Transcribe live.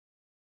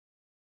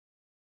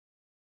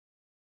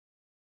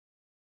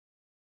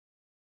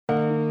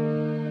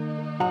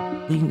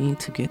really need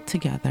to get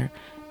together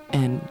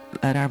and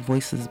let our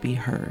voices be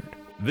heard.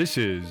 This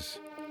is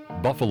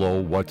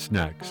Buffalo What's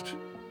Next.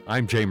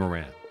 I'm Jay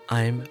Moran.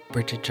 I'm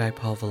Bridget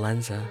Jaipal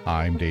Valenza.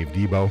 I'm Dave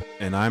Debo.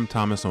 And I'm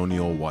Thomas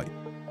O'Neill White.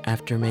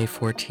 After May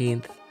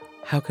 14th,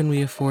 how can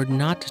we afford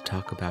not to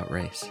talk about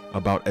race?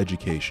 About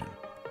education,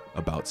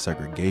 about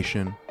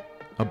segregation,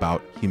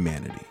 about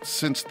humanity.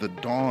 Since the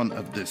dawn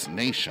of this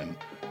nation,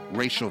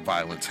 racial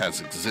violence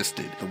has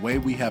existed. The way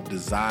we have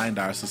designed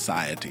our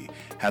society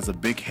has a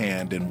big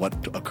hand in what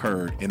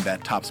occurred in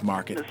that Tops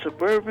Market. The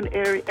suburban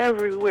area,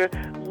 everywhere.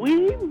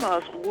 We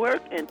must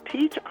work and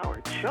teach our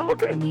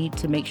children. We need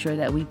to make sure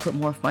that we put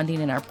more funding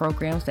in our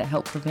programs that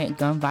help prevent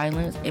gun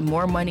violence and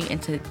more money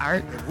into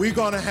art. If we're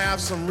going to have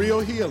some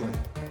real healing,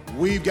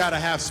 we've got to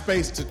have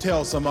space to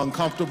tell some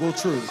uncomfortable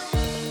truths.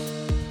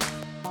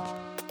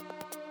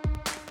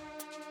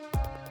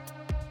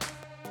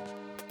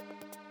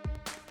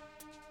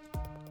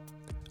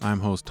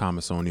 I'm host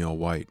Thomas O'Neill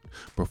White.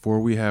 Before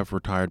we have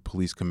retired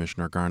Police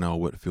Commissioner Garnell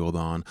Whitfield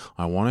on,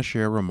 I want to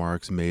share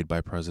remarks made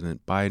by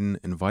President Biden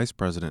and Vice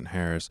President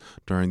Harris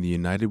during the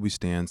United We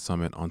Stand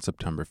Summit on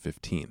September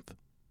 15th.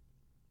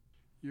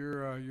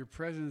 Your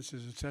presence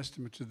is a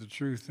testament to the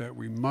truth that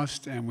we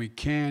must and we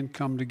can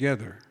come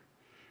together,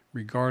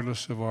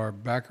 regardless of our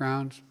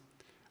backgrounds,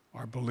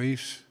 our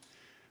beliefs.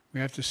 We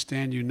have to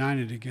stand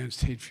united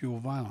against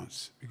hate-fueled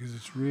violence because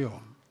it's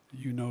real.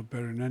 You know it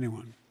better than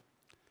anyone.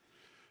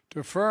 To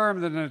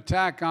affirm that an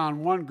attack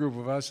on one group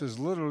of us is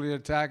literally an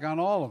attack on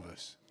all of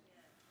us.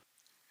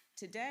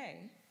 Today,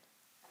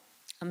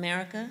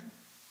 America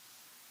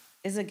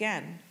is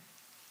again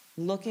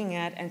looking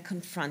at and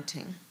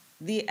confronting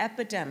the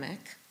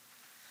epidemic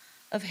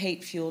of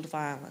hate-fueled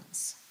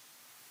violence.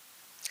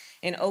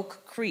 In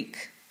Oak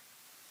Creek,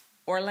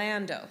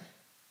 Orlando,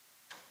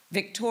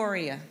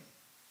 Victoria,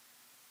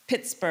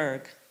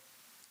 Pittsburgh,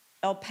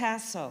 El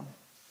Paso,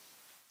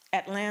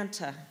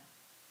 Atlanta,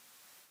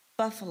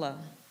 Buffalo,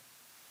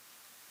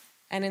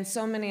 and in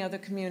so many other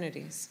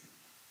communities.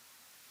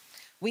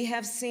 We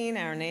have seen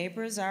our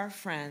neighbors, our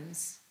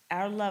friends,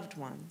 our loved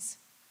ones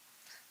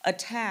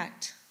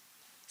attacked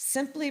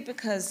simply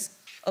because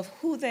of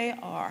who they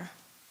are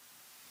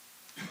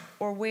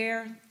or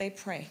where they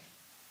pray.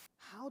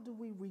 How do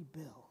we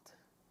rebuild?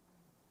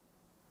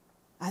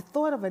 I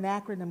thought of an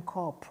acronym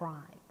called PRIME.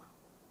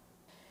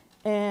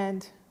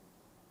 And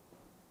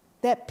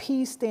that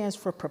P stands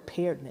for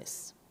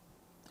preparedness.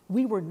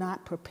 We were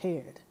not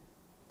prepared.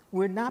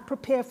 We're not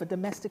prepared for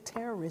domestic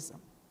terrorism.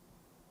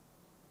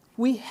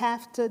 We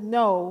have to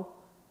know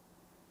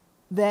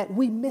that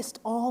we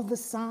missed all the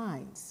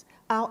signs.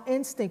 Our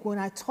instinct, when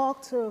I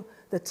talk to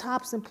the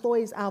TOPS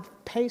employees, our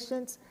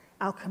patients,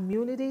 our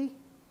community,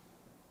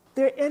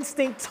 their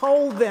instinct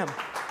told them.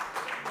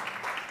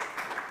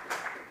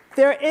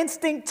 Their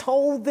instinct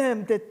told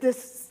them that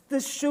this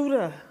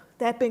shooter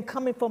that had been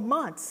coming for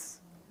months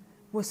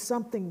was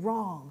something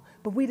wrong,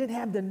 but we didn't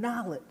have the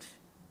knowledge.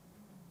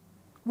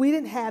 We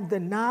didn't have the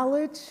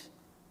knowledge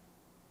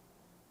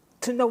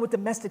to know what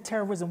domestic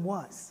terrorism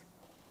was.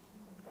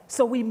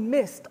 So we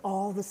missed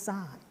all the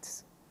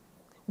signs.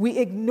 We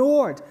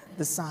ignored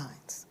the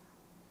signs.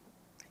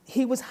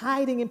 He was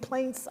hiding in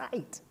plain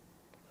sight.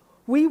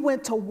 We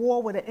went to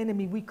war with an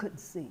enemy we couldn't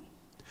see.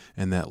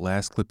 And that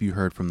last clip you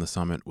heard from the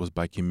summit was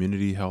by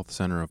Community Health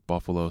Center of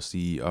Buffalo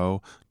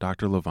CEO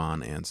Dr.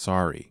 LaVonne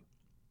Ansari.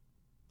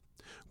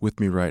 With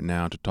me right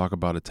now to talk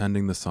about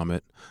attending the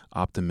summit,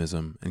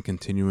 optimism, and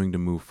continuing to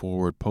move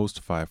forward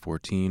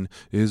post-514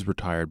 is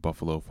retired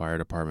Buffalo Fire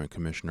Department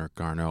Commissioner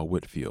Garnell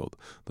Whitfield,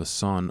 the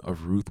son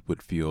of Ruth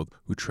Whitfield,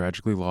 who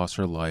tragically lost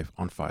her life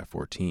on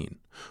 514.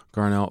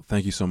 Garnell,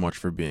 thank you so much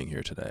for being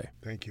here today.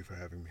 Thank you for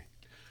having me.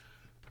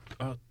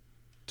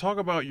 Talk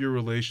about your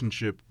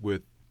relationship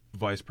with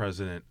Vice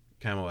President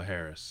Kamala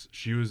Harris.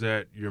 She was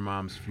at your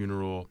mom's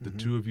funeral. The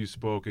two of you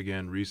spoke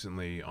again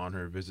recently on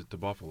her visit to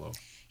Buffalo.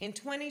 In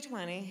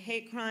 2020,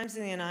 hate crimes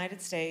in the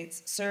United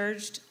States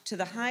surged to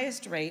the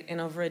highest rate in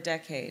over a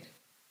decade.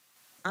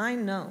 I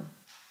know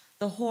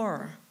the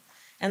horror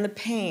and the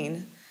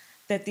pain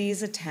that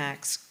these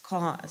attacks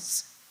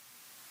cause.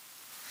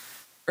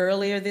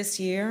 Earlier this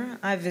year,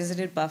 I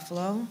visited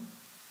Buffalo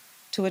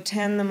to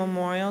attend the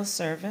memorial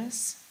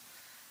service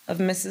of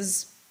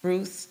Mrs.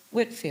 Ruth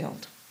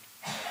Whitfield.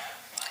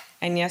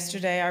 And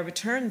yesterday I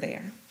returned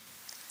there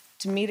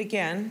to meet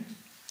again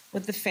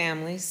with the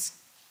families,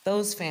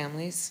 those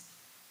families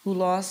who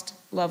lost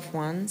loved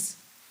ones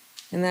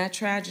in that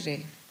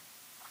tragedy.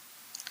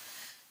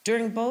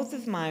 During both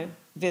of my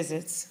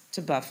visits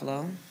to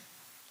Buffalo,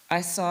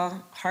 I saw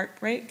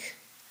heartbreak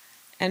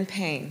and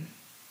pain.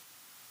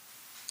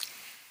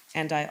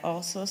 And I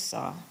also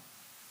saw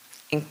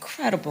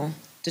incredible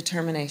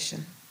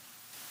determination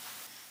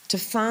to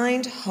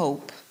find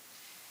hope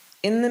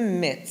in the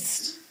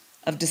midst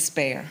of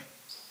despair.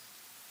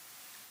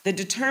 The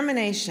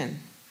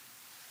determination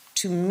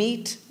to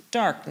meet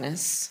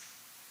darkness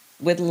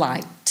with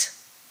light,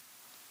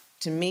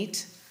 to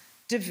meet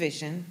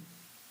division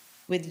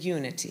with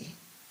unity.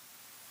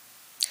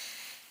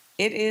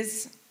 It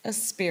is a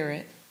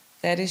spirit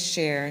that is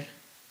shared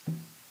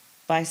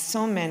by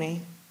so many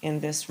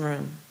in this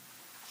room.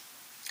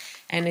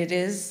 And it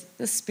is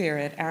the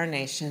spirit our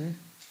nation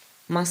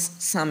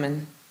must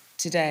summon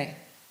today.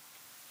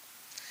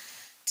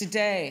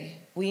 Today,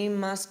 we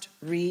must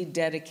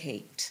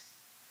rededicate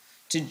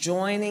to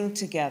joining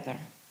together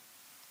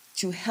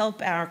to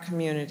help our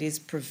communities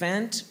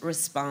prevent,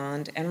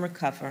 respond, and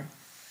recover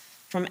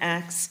from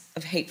acts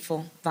of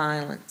hateful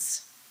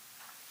violence.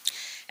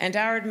 And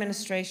our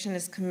administration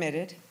is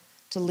committed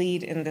to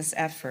lead in this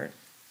effort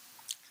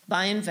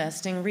by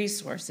investing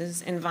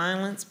resources in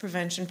violence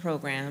prevention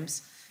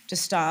programs to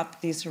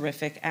stop these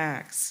horrific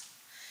acts,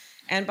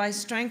 and by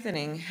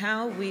strengthening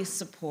how we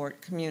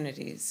support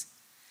communities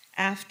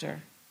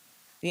after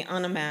the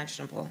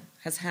unimaginable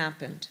has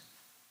happened.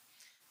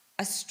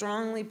 I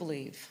strongly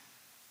believe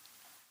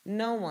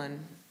no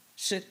one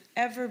should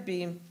ever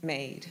be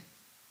made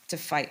to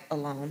fight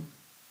alone.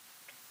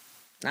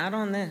 Not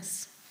on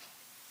this.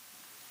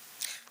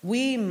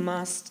 We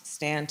must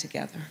stand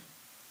together.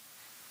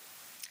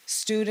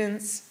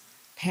 Students,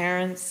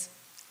 parents,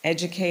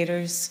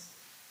 educators,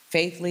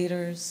 faith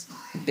leaders,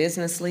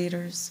 business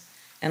leaders,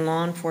 and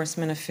law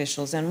enforcement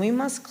officials. And we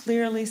must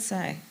clearly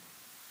say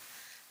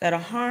that a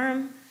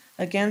harm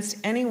against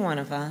any one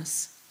of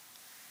us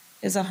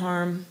is a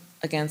harm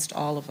against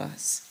all of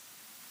us.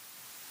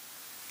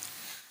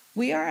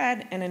 We are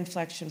at an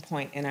inflection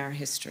point in our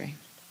history,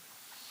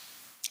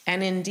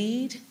 and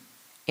indeed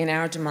in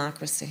our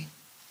democracy.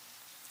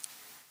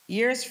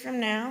 Years from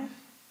now,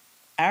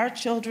 our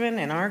children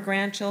and our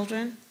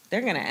grandchildren,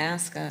 they're going to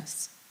ask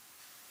us,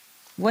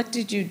 what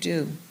did you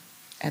do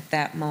at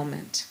that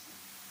moment?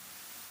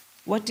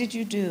 What did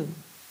you do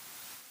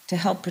to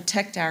help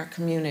protect our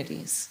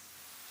communities,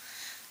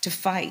 to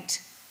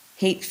fight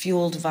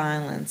hate-fueled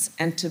violence,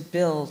 and to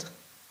build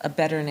a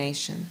better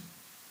nation?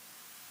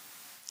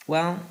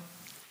 Well,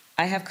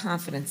 I have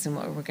confidence in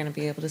what we're going to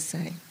be able to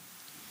say.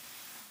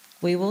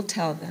 We will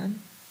tell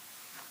them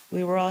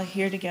we were all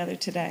here together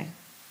today,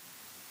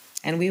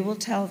 and we will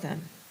tell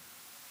them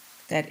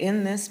that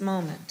in this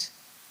moment,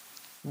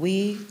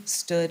 we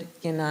stood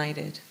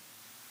united.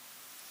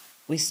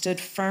 We stood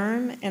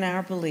firm in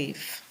our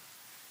belief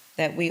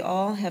that we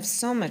all have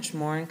so much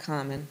more in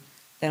common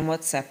than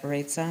what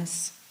separates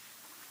us.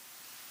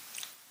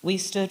 We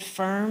stood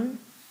firm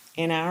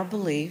in our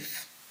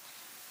belief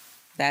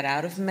that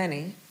out of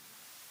many,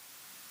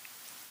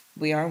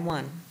 we are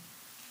one.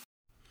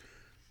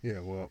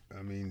 Yeah, well,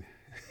 I mean,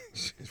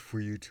 for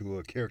you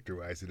to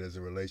characterize it as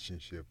a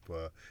relationship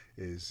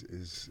is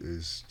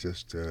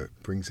just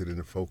brings it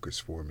into focus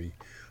for me.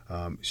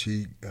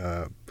 She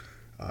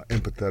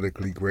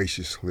empathetically,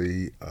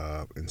 graciously,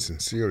 and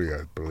sincerely,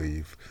 I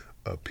believe,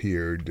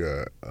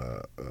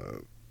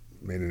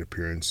 made an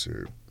appearance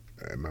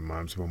at my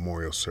mom's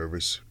memorial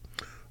service.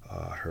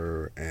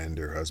 Her and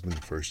her husband,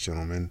 the first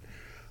gentleman,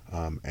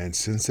 and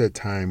since that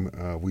time,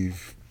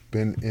 we've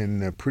been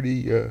in a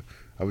pretty,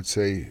 I would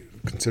say,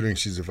 considering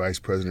she's a vice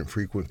president,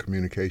 frequent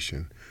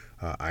communication.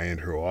 I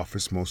and her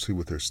office, mostly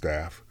with her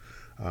staff,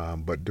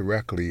 but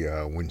directly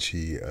when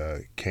she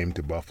came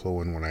to Buffalo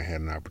and when I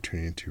had an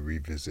opportunity to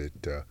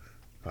revisit the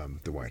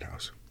White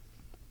House.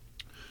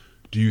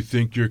 Do you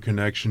think your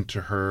connection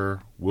to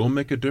her will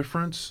make a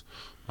difference?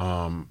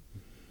 The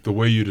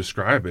way you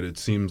describe it, it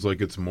seems like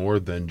it's more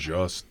than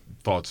just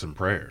thoughts and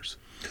prayers.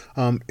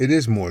 It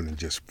is more than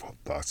just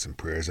thoughts and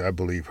prayers. I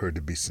believe her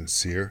to be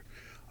sincere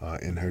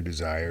in her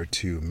desire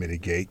to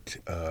mitigate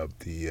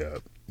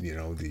the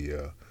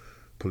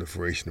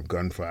proliferation of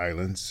gun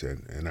violence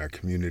in our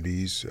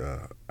communities.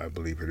 I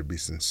believe her to be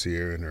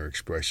sincere in her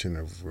expression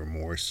of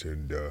remorse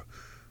and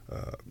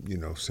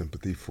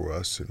sympathy for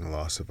us and the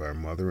loss of our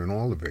mother and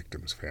all the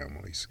victims'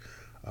 families.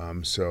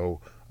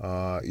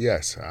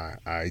 Yes,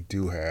 I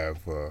do have.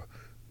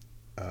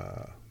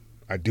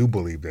 I do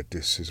believe that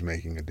this is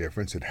making a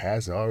difference. It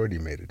has already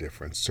made a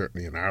difference,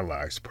 certainly in our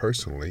lives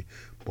personally,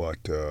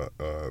 but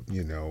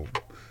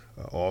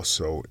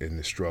also in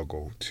the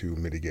struggle to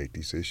mitigate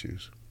these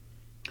issues.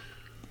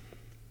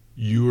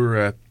 You were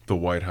at the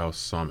White House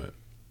summit.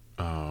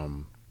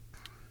 Can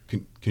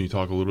you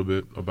talk a little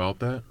bit about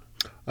that?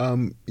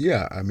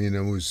 Yeah, I mean,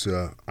 I was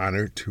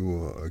honored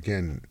to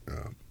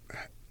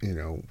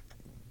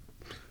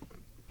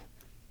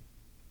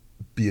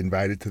be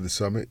invited to the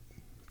summit,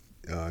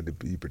 to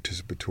be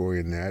participatory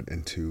in that,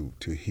 and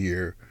to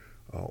hear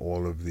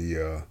all of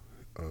the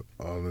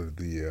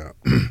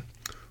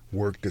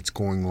work that's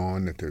going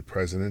on that the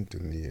president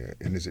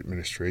and his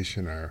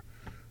administration are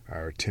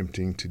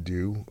attempting to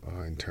do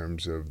in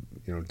terms of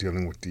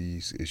dealing with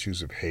these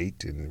issues of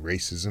hate and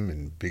racism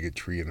and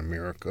bigotry in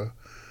America.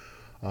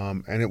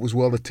 And it was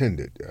well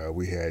attended.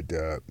 We had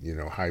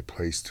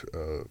high-placed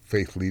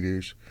faith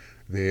leaders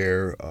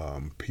there,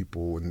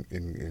 people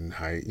in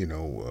high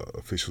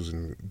officials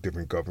in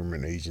different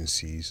government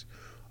agencies,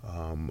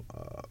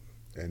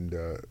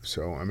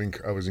 so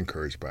I was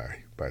encouraged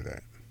by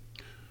that.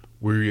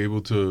 Were you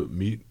able to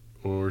meet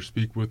or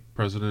speak with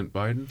President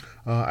Biden?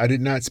 I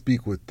did not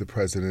speak with the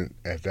president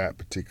at that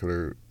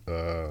particular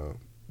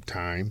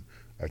time.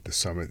 at the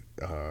summit.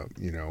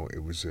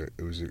 It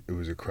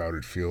was a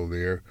crowded field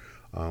there,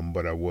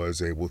 but I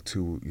was able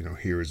to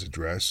hear his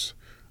address.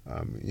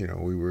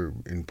 We were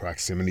in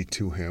proximity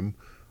to him,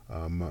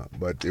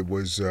 but it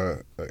was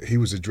he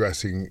was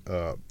addressing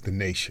the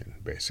nation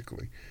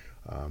basically,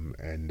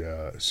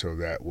 so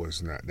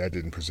that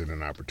didn't present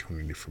an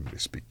opportunity for me to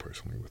speak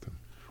personally with him.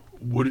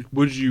 What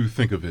did you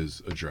think of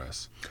his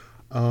address?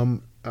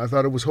 I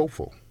thought it was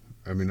hopeful.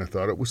 I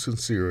thought it was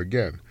sincere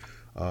again.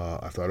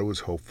 I thought it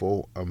was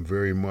hopeful. I'm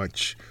very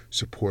much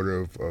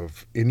supportive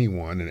of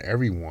anyone and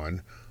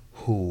everyone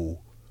who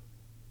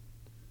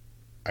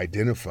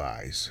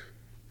identifies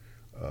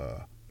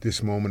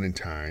this moment in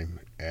time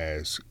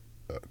as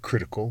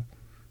critical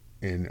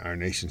in our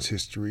nation's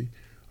history.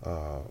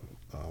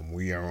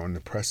 We are on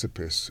the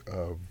precipice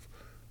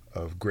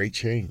of great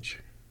change,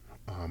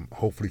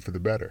 hopefully for the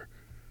better.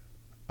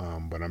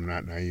 But I'm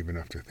not naive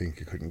enough to think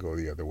it couldn't go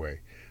the other way.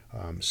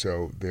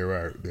 So there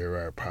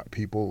are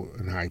people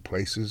in high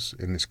places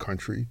in this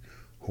country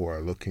who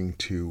are looking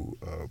to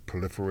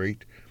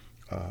proliferate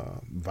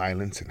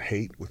violence and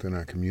hate within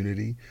our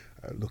community,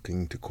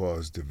 looking to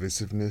cause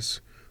divisiveness,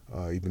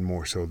 even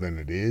more so than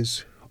it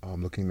is,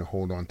 looking to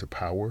hold on to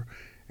power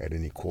at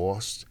any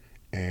cost,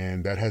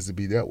 and that has to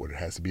be dealt with. It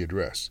has to be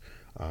addressed.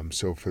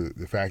 So for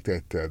the fact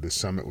that the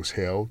summit was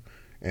held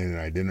and it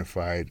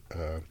identified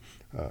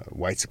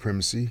white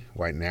supremacy,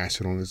 white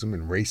nationalism,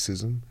 and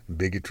racism,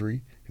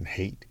 bigotry, and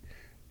hate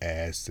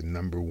as the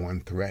number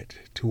one threat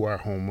to our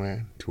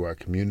homeland, to our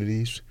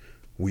communities.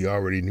 We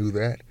already knew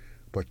that,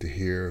 but to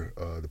hear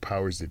the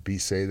powers that be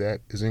say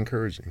that is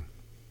encouraging.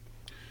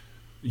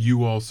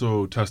 You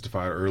also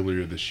testified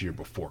earlier this year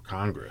before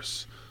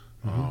Congress.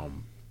 Mm-hmm.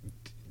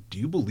 Do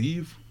you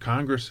believe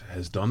Congress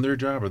has done their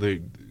job? Are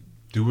they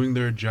doing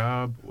their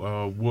job?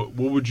 What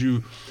would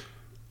you...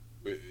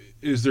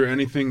 Is there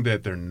anything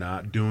that they're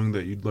not doing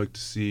that you'd like to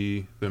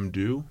see them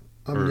do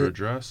or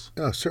address?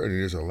 Certainly,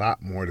 there's a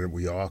lot more that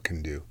we all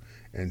can do.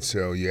 And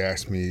so you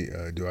asked me,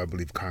 do I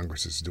believe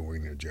Congress is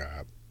doing their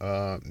job?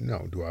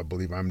 No. Do I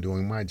believe I'm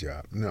doing my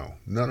job? No.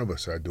 None of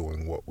us are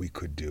doing what we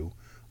could do,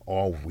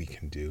 all we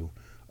can do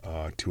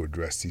to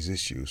address these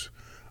issues.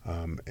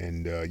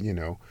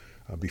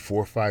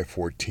 Before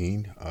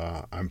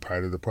 5/14, I'm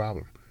part of the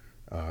problem.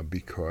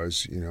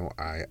 Because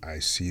I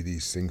see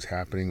these things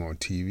happening on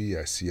TV.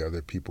 I see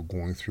other people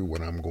going through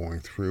what I'm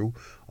going through,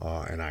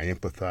 and I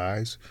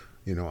empathize.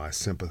 I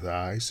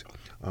sympathize,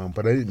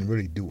 but I didn't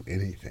really do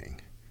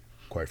anything,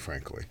 quite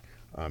frankly.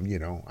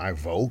 I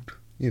vote.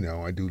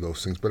 I do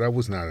those things, but I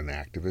was not an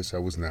activist. I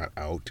was not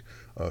out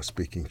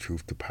speaking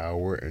truth to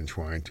power and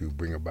trying to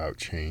bring about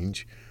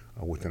change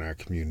within our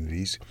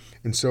communities.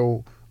 And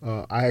so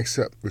I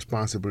accept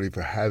responsibility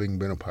for having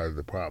been a part of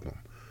the problem.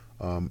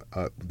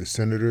 The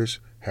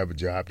senators have a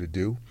job to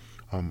do.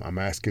 I'm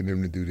asking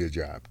them to do their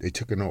job. They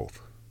took an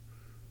oath.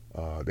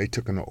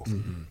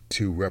 Mm-hmm.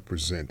 to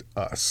represent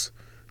us,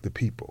 the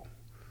people.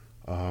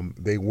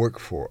 They work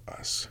for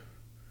us.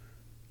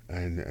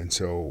 And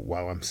so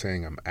while I'm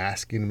saying I'm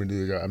asking them to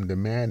do their job, I'm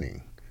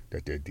demanding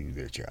that they do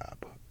their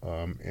job.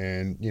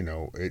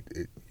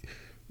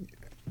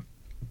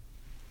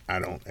 I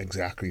don't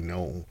exactly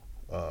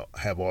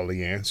have all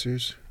the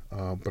answers,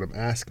 but I'm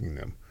asking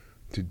them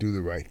to do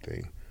the right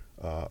thing.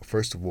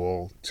 First of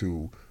all,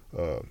 to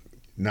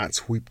not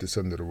sweep this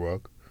under the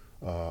rug,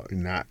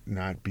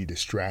 not be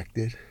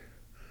distracted,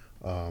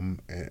 and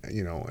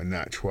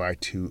not try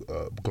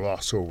to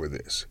gloss over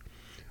this.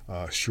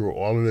 Sure,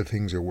 all of the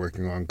things they're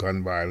working on,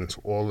 gun violence,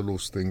 all of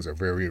those things are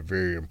very,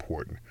 very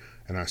important,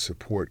 and I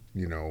support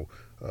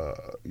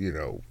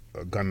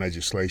gun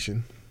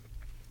legislation.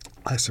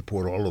 I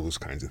support all of those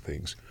kinds of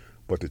things.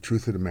 But the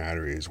truth of the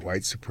matter is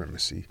white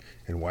supremacy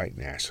and white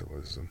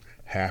nationalism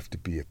have to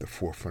be at the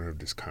forefront of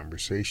this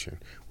conversation.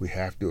 We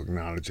have to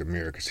acknowledge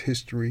America's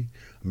history,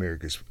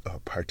 America's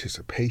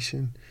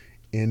participation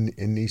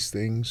in these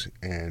things,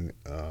 and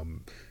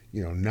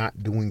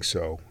not doing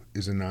so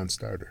is a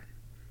non-starter.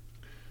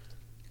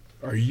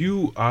 Are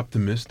you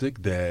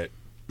optimistic that,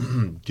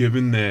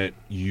 given that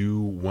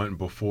you went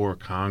before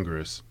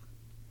Congress,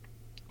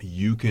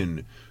 you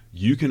can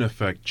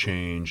affect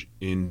change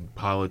in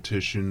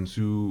politicians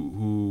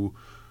who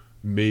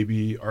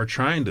maybe are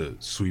trying to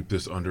sweep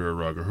this under a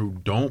rug or who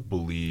don't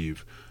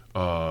believe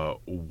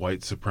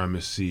white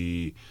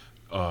supremacy,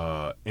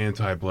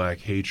 anti-black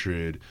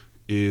hatred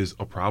is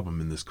a problem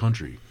in this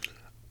country?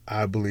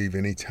 I believe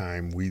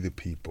anytime we the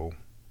people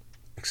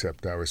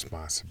accept our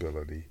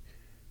responsibility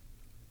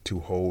to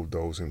hold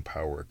those in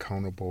power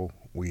accountable,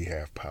 we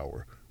have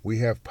power. We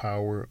have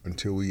power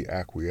until we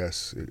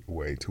acquiesce it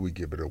away, until we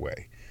give it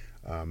away.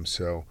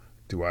 So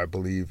do I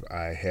believe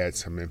I had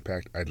some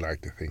impact? I'd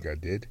like to think I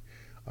did.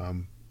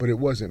 But it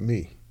wasn't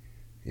me.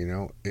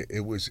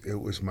 It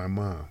was my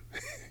mom.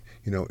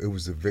 It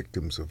was the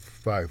victims of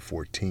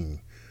 5/14.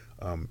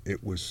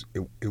 It was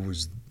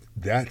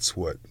that's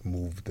what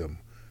moved them.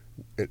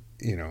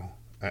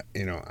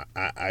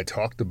 I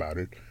talked about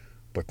it,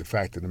 but the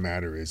fact of the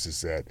matter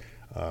is that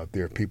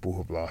there are people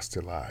who have lost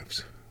their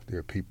lives. There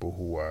are people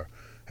who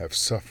have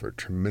suffered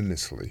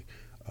tremendously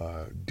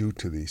due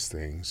to these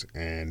things,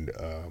 and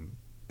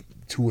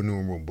too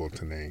innumerable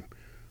to name.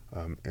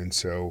 And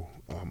so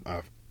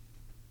I've,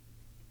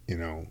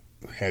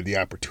 had the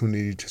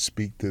opportunity to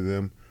speak to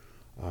them,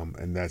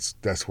 and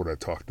that's what I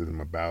talked to them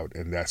about,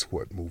 and that's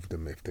what moved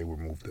them, if they were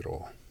moved at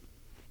all.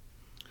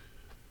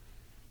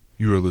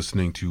 You are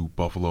listening to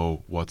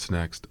Buffalo What's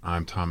Next.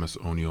 I'm Thomas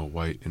O'Neill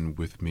White, and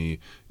with me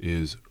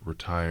is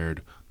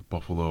retired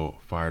Buffalo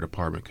Fire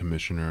Department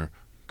Commissioner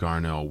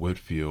Garnell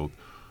Whitfield.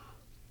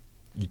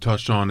 You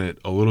touched on it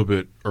a little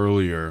bit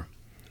earlier.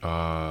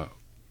 What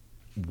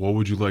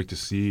would you like to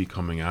see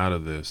coming out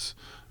of this?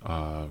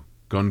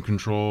 Gun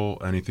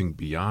control, anything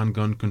beyond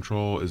gun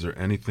control? Is there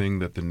anything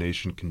that the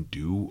nation can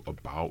do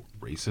about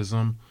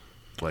racism,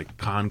 like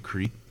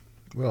concrete?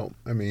 Well,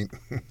 I mean,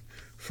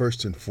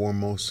 first and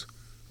foremost,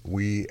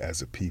 we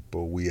as a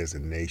people, we as a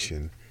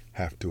nation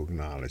have to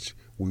acknowledge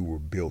we were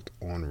built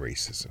on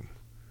racism.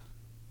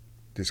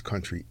 This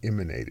country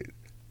emanated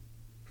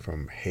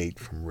from hate,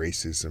 from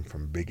racism,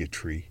 from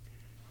bigotry,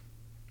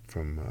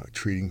 from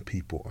treating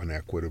people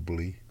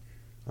unequitably,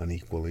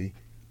 unequally.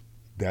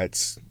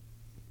 That's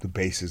the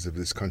basis of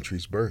this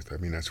country's birth. I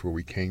mean, that's where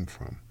we came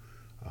from.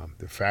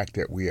 The fact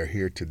that we are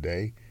here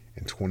today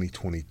in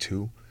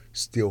 2022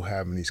 still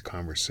having these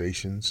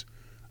conversations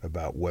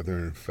about whether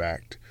in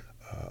fact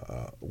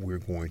we're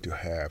going to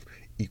have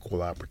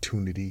equal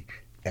opportunity,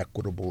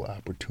 equitable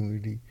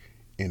opportunity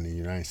in the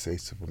United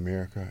States of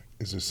America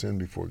is a sin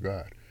before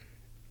God.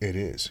 It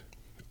is.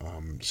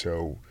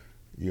 So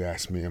you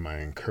ask me, am I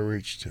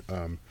encouraged?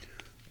 I'm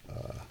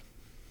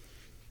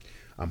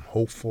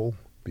hopeful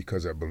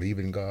because I believe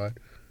in God.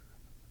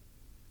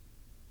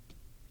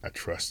 I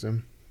trust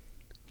Him.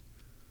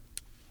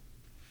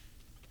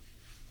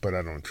 But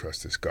I don't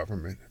trust this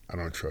government. I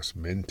don't trust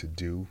men to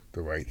do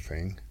the right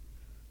thing.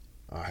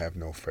 I have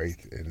no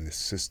faith in the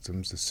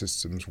systems. The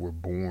systems were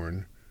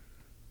born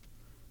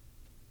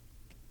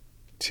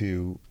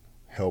to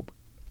help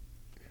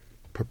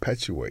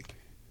perpetuate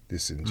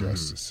these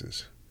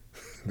injustices.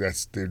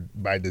 That's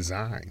by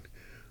design.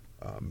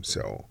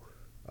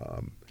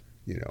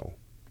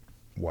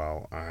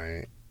 While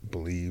I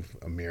believe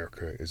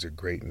America is a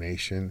great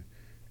nation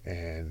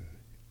and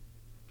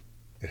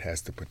it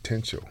has the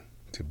potential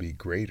to be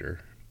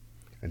greater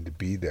and to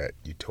be that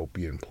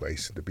utopian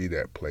place, to be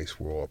that place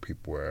where all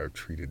people are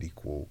treated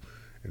equal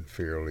and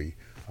fairly,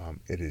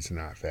 it is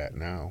not that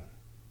now.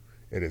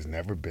 It has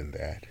never been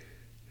that.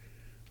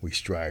 We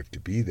strive to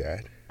be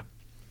that,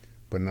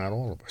 but not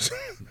all of us.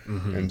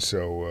 And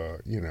so,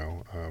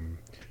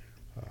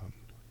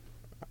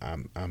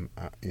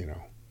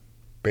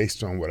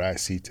 based on what I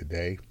see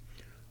today,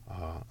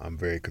 I'm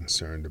very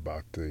concerned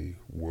about the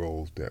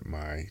world that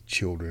my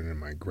children and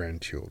my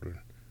grandchildren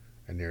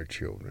and their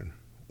children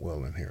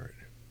will inherit.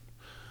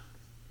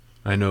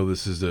 I know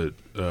this is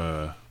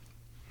a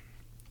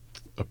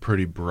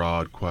pretty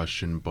broad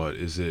question, but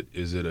is it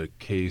a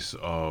case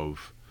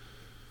of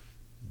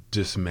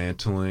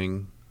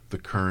dismantling the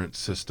current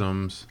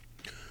systems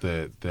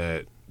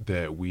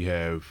that we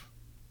have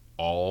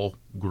all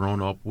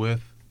grown up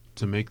with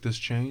to make this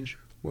change?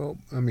 Well,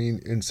 I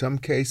mean, in some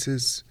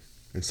cases,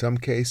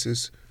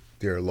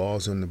 there are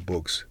laws on the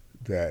books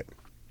that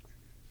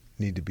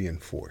need to be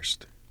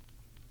enforced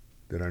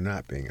that are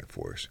not being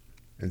enforced.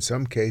 In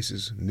some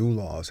cases, new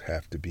laws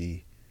have to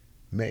be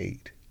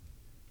made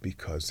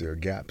because there are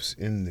gaps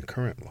in the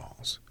current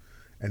laws.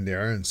 And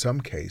there are, in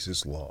some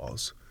cases,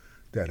 laws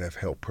that have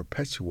helped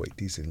perpetuate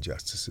these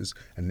injustices,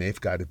 and they've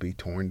got to be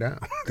torn down.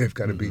 They've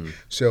got to be.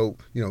 So,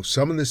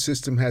 some of the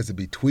system has to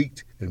be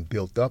tweaked and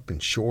built up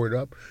and shored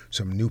up,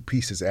 some new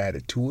pieces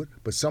added to it,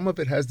 but some of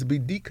it has to be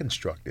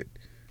deconstructed.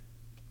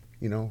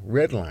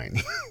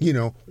 Redlining,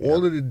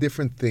 all of the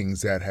different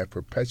things that have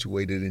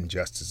perpetuated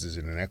injustices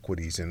and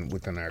inequities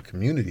within our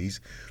communities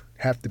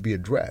have to be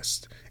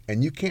addressed.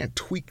 And you can't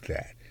tweak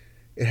that.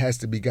 It has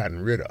to be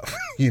gotten rid of.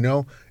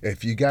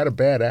 If you got a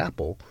bad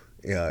apple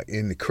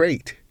in the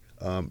crate,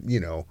 you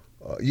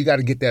got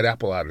to get that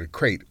apple out of the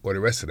crate or the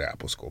rest of the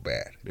apples go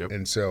bad. Yep.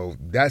 And so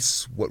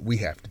that's what we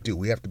have to do.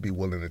 We have to be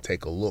willing to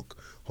take a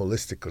look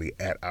holistically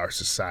at our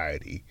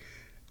society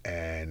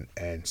and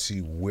see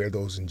where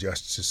those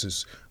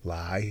injustices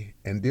lie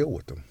and deal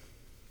with them.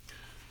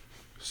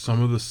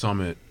 Some of the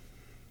summit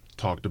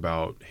talked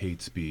about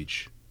hate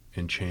speech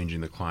and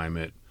changing the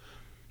climate,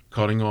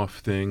 cutting off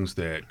things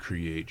that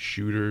create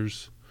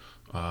shooters.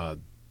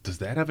 Does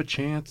that have a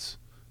chance?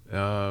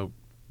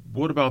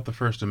 What about the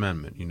First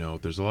Amendment?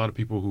 There's a lot of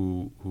people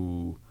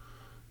who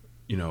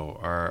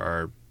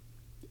are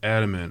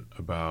adamant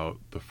about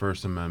the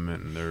First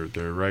Amendment and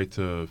their right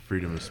to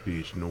freedom of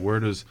speech.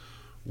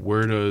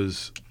 Where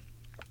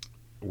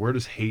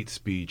does hate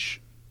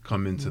speech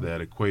come into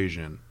that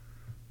equation?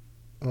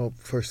 Well,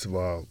 first of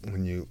all,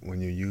 when you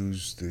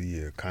use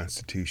the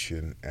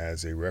Constitution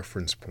as a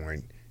reference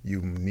point,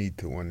 you need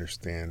to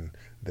understand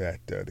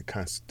that the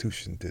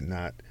Constitution did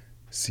not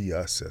see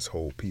us as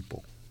whole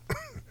people.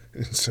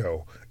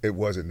 So it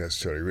wasn't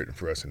necessarily written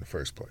for us in the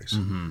first place.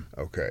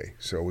 Okay,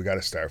 so we got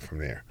to start from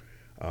there.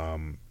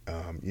 And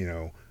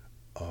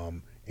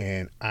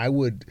I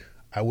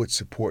I would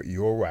support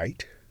your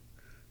right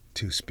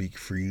to speak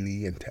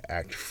freely and to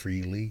act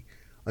freely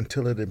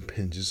until it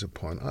impinges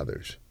upon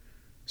others.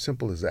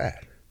 Simple as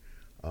that.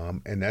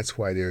 And that's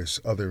why there's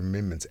other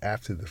amendments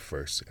after the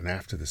First and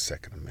after the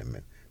Second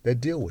Amendment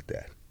that deal with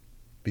that.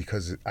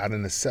 Because out of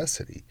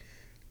necessity,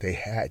 they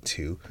had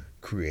to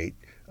create,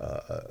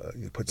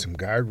 put some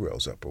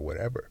guardrails up or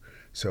whatever.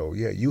 So,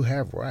 yeah, you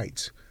have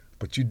rights,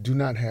 but you do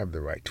not have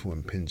the right to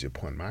impinge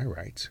upon my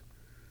rights.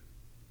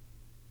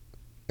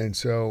 And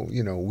so,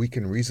 we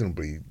can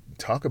reasonably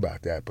talk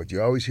about that, but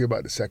you always hear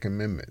about the Second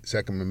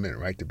Amendment,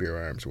 right to bear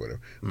arms or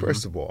whatever. Mm-hmm.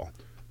 First of all,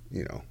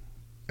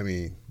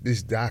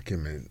 this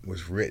document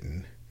was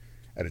written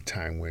at a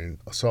time when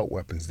assault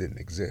weapons didn't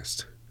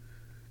exist.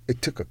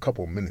 It took a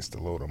couple minutes to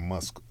load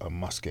a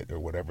musket or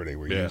whatever they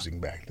were using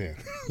back then.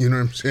 You know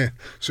what I'm saying?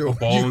 So a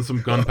ball and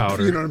some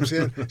gunpowder. You know what I'm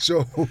saying?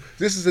 So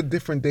this is a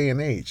different day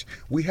and age.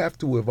 We have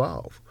to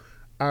evolve.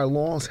 Our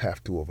laws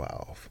have to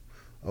evolve.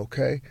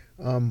 Okay?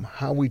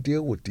 How we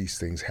deal with these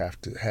things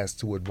has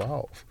to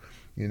evolve.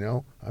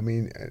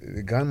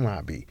 The gun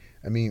lobby.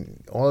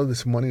 All of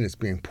this money that's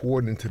being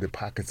poured into the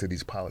pockets of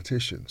these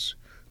politicians,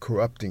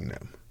 corrupting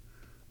them,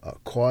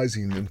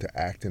 causing them to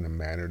act in a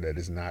manner that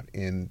is not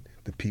in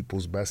the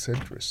people's best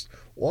interest.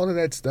 All of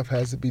that stuff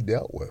has to be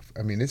dealt with.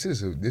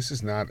 This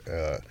is not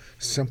a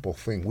simple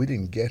thing. We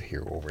didn't get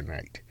here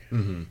overnight.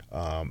 Mm-hmm.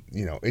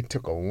 It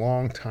took a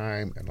long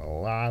time and a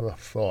lot of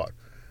thought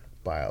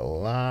by a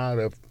lot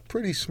of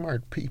pretty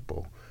smart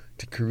people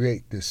to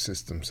create this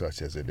system such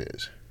as it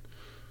is.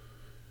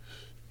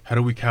 How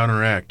do we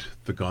counteract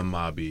the gun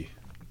lobby,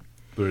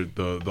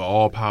 the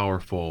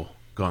all-powerful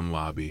gun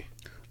lobby?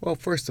 Well,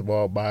 first of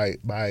all, by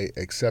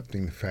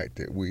accepting the fact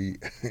that we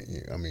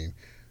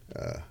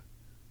are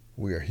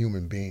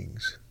human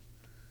beings.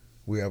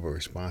 We have a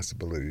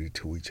responsibility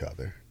to each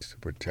other, to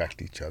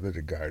protect each other,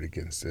 to guard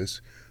against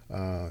this.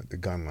 The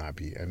gun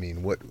lobby.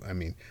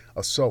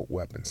 Assault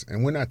weapons.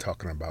 And we're not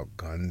talking about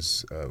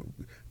guns.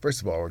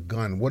 First of all, a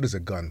gun, what is a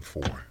gun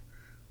for?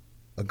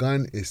 A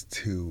gun is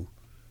to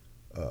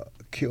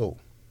kill,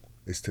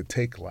 is to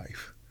take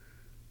life.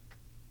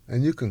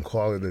 And you can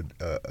call it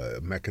a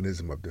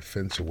mechanism of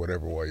defense or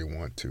whatever way you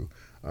want to.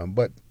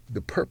 But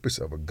the purpose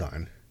of a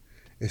gun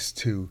is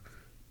to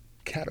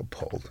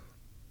catapult,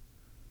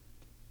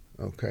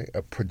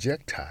 a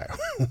projectile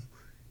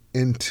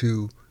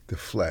into the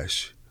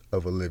flesh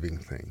of a living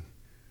thing.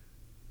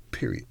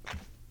 Period.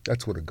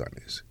 That's what a gun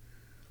is.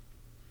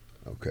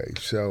 Okay,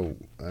 so,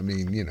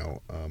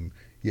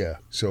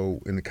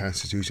 so in the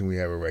Constitution we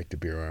have a right to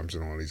bear arms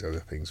and all these other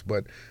things.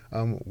 But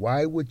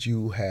why would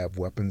you have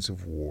weapons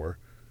of war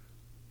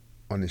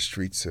on the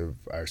streets of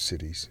our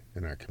cities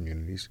and our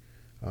communities?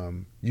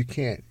 You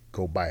can't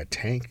go buy a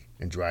tank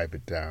and drive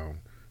it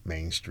down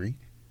Main Street.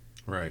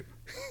 Right.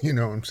 You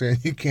know what I'm saying?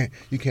 You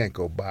can't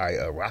go buy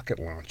a rocket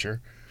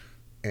launcher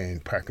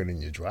and park it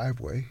in your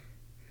driveway.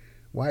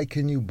 Why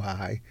can you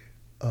buy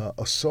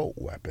assault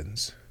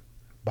weapons,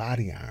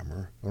 body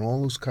armor, and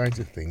all those kinds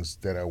of things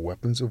that are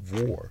weapons of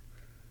war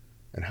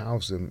and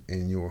house them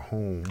in your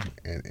home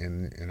and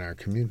in our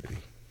community?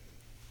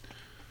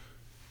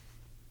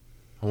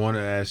 I want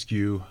to ask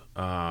you,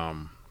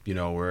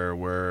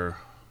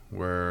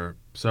 we're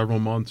several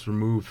months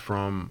removed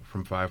from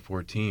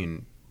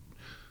 5/14.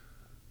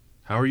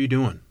 How are you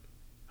doing?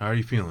 How are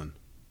you feeling?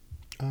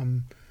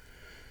 I'm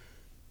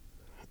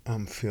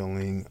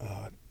feeling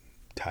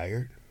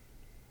tired,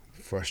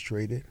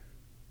 frustrated,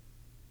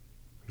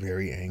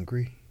 very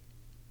angry.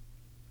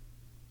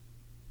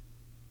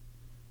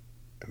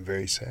 I'm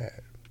very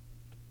sad.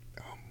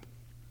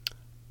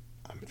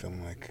 I'm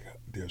feeling like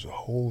there's a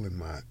hole in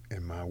my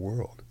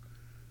world.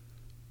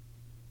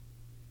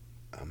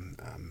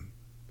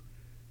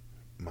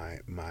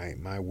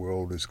 My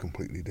world is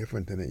completely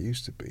different than it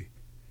used to be.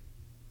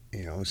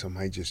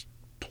 Somebody just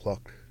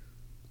plucked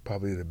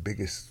probably the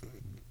biggest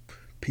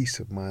piece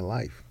of my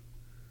life.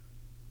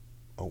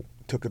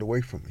 Took it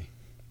away from me.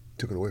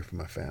 Took it away from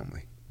my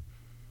family.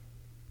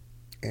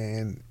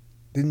 And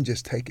didn't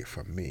just take it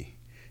from me.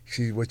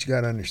 See, what you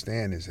got to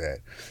understand is that,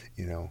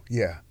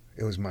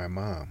 it was my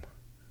mom.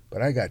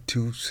 But I got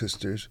 2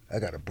 sisters. I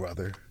got a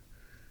brother.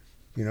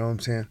 You know what I'm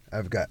saying?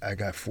 I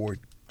got 4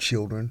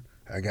 children.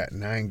 I got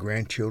 9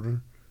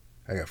 grandchildren.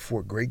 I got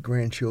 4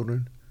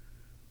 great-grandchildren.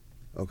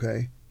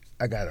 Okay?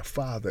 I got a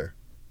father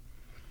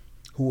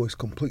who was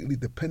completely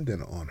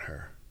dependent on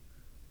her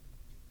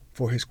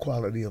for his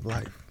quality of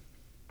life.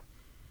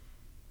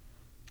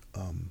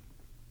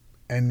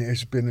 And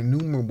there's been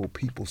innumerable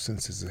people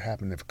since this has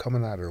happened that have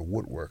come out of the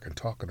woodwork and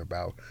talking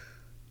about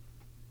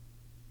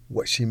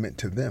what she meant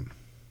to them.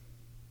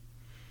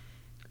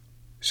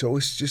 So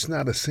it's just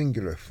not a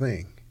singular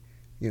thing.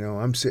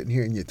 I'm sitting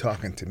here and you're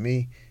talking to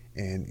me,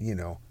 and,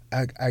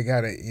 I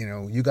gotta,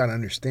 you gotta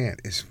understand,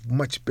 it's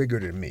much bigger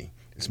than me.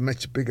 It's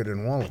much bigger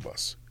than all of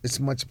us. It's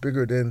much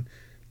bigger than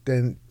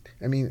in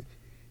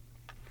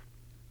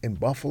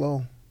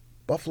Buffalo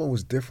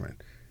was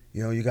different.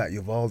 You got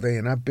Uvalde,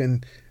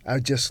 and I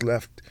just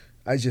left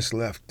I just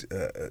left,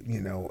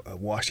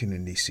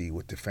 Washington, D.C.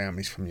 with the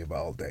families from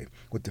Uvalde,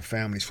 with the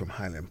families from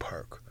Highland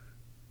Park.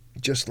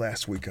 Just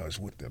last week I was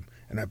with them.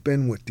 And I've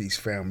been with these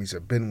families.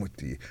 I've been with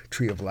the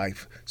Tree of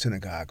Life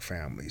Synagogue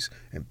families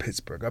in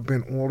Pittsburgh. I've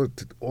been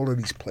all of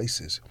these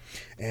places.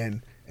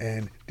 And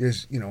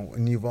there's,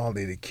 in Uvalde,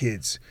 the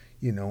kids,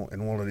 and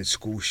all of the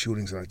school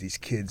shootings, like these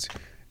kids,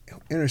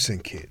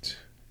 innocent kids.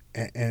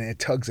 And it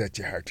tugs at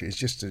your heart. It's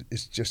just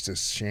a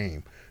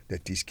shame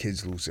that these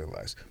kids lose their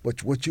lives.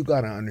 But what you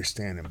got to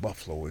understand in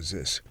Buffalo is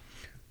this.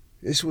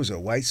 This was a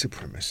white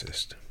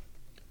supremacist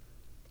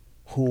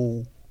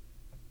who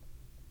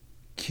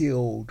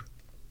killed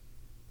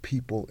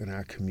people in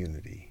our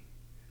community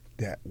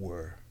that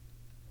were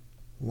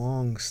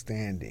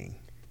long-standing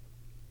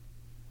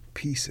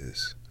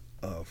pieces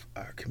of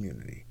our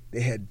community.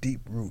 They had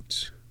deep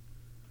roots.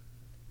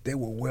 They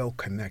were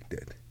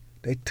well-connected.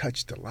 They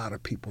touched a lot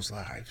of people's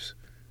lives.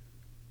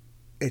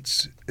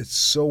 It's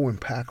so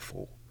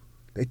impactful.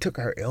 They took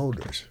our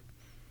elders.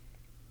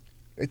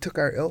 It's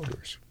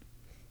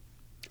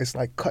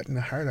like cutting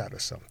the heart out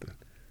of something.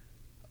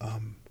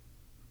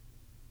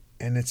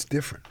 And it's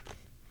different.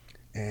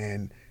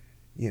 And,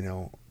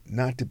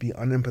 not to be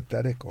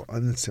unempathetic or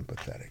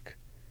unsympathetic.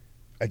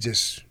 I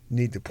just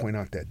need to point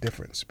out that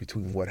difference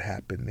between what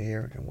happened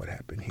there and what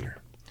happened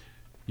here.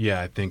 Yeah,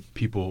 I think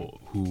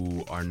people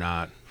who are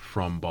not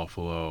from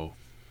Buffalo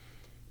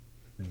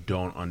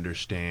don't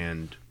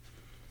understand,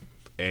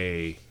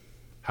 A,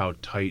 how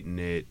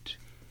tight-knit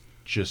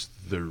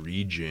just the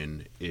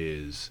region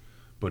is,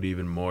 but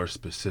even more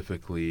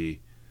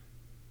specifically,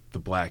 the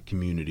black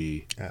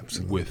community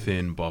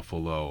within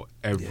Buffalo.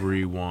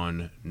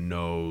 Everyone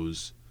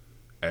knows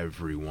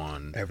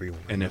everyone.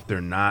 And if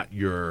they're not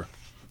your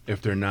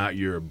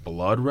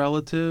blood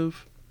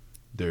relative,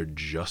 they're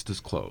just as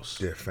close.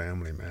 They're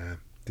family, man.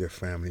 They're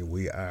family.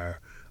 We are,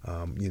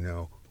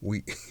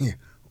 we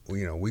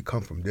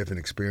come from different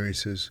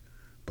experiences,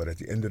 but at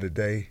the end of the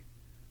day,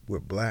 we're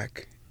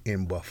black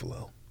in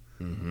Buffalo.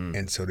 Mm-hmm.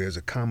 And so there's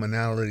a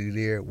commonality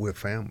there. We're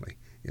family.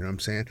 You know what I'm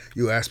saying?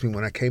 You asked me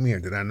when I came here,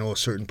 did I know a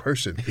certain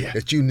person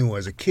that you knew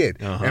as a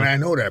kid? Uh-huh. And I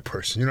know that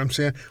person. You know what I'm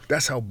saying?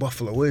 That's how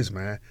Buffalo is,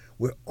 man.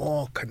 We're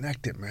all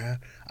connected, man.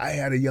 I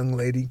had a young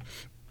lady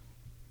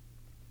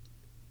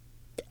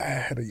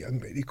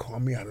call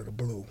me out of the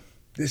blue.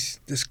 This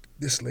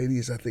lady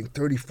is, I think,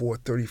 34,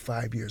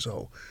 35 years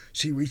old.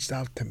 She reached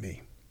out to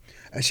me,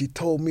 and she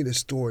told me the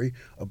story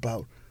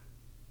about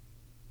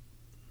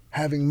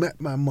having met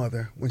my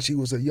mother when she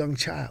was a young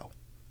child,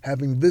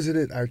 having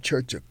visited our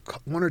church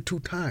one or two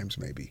times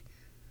maybe,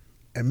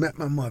 and met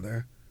my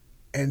mother,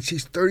 and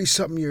she's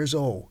 30-something years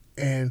old,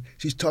 and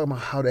she's talking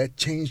about how that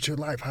changed her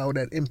life, how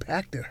that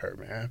impacted her,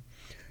 man.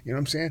 You know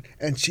what I'm saying?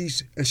 And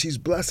she's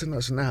blessing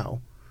us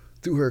now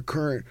through her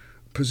current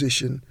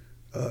position,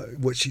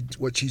 what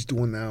she's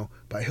doing now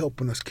by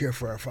helping us care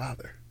for our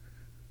father.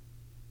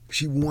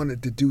 She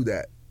wanted to do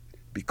that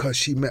because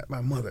she met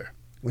my mother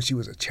when she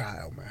was a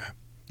child, man.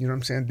 You know what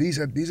I'm saying? These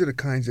are the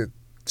kinds of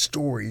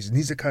stories, and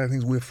these are the kind of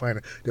things we're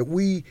finding that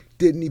we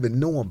didn't even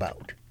know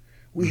about.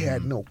 We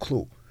had no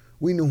clue.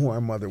 We knew who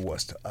our mother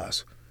was to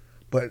us,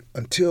 but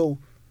until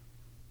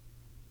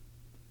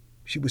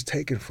she was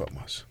taken from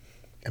us,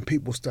 and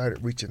people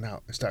started reaching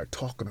out and started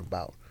talking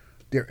about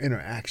their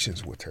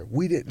interactions with her,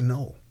 we didn't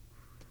know.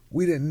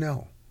 We didn't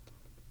know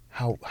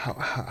how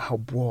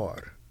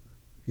broad,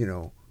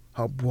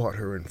 how broad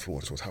her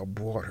influence was, how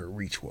broad her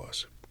reach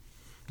was.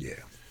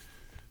 Yeah.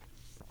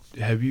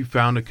 Have you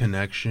found a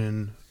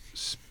connection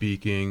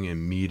speaking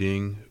and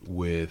meeting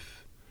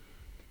with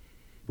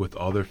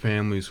other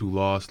families who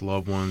lost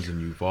loved ones in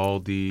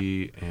Uvalde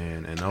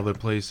and other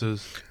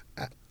places?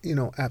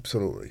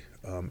 Absolutely.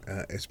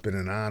 It's been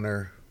an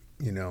honor,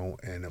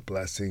 and a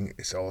blessing.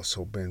 It's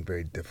also been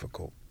very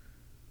difficult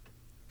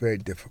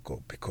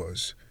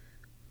because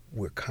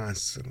we're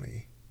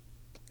constantly,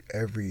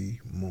 every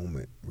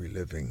moment,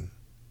 reliving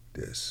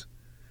this.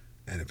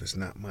 And if it's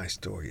not my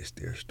story, it's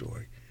their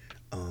story.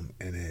 And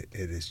it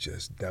is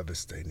just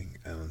devastating.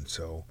 And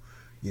so,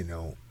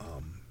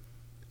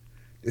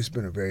 it's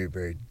been a very,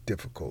 very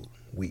difficult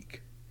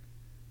week.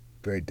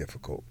 Very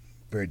difficult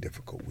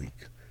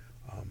week.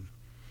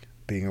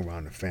 Being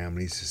around the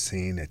families,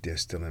 seeing that they're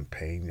still in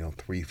pain,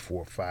 3,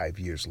 4, 5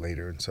 years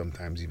later, and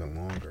sometimes even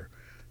longer,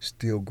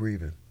 still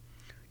grieving.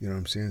 You know what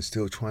I'm saying?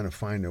 Still trying to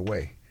find their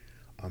way.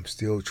 I'm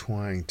still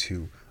trying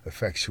to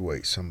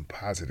effectuate some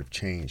positive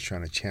change,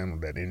 trying to channel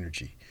that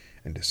energy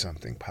into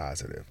something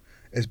positive.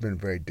 It's been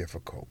very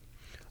difficult.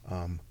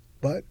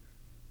 But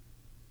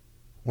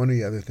one of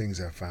the other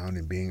things I found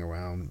in being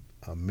around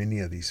many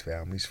of these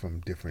families from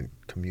different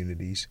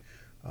communities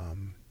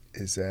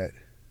is that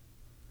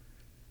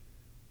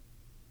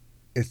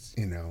it's,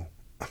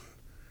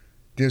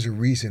 there's a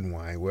reason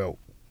why. Well,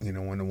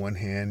 on the one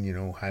hand,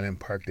 Highland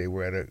Park, they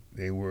were at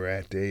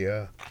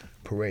a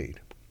parade.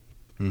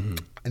 Mm-hmm.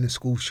 And the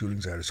school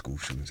shootings are the school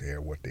shootings. They are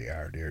what they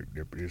are.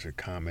 There's a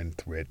common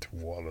thread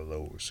through all of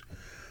those.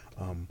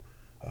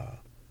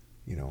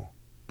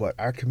 But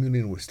our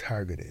community was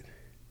targeted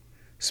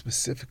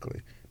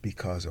specifically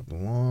because of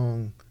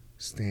long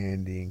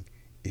long-standing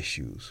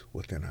issues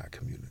within our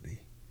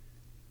community.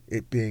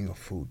 It being a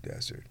food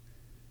desert,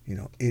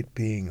 it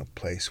being a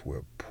place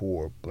where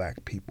poor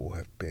black people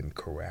have been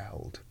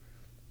corralled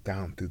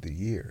down through the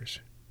years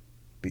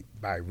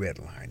by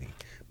redlining,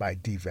 by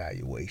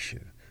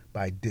devaluation,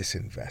 by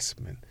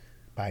disinvestment,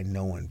 by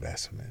no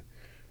investment.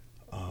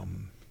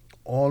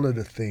 All of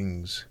the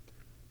things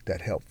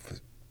that help,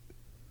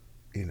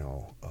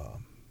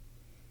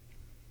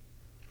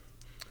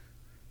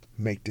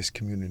 make this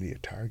community a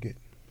target,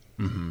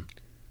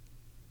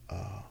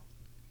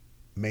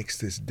 makes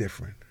this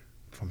different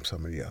from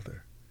some of the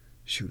other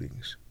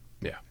shootings.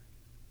 Yeah.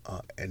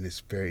 And it's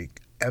very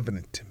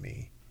evident to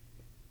me,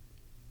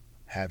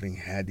 having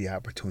had the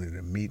opportunity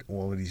to meet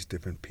all of these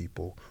different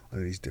people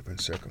under these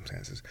different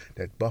circumstances,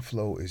 that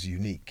Buffalo is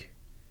unique,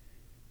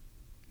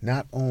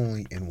 not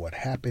only in what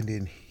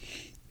happened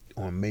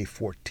on May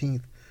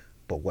 14th,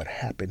 but what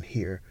happened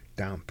here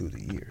down through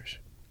the years,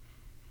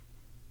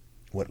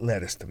 what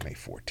led us to May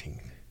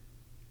 14th.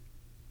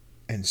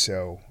 And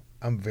so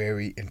I'm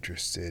very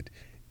interested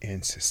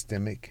in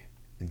systemic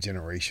and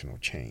generational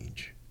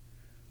change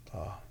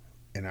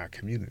in our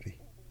community,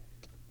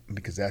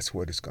 because that's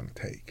what it's going to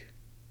take.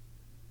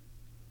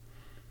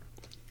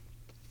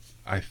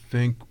 I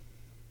think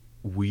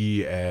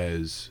we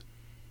as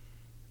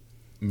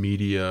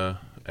media,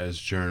 as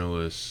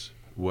journalists,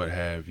 what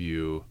have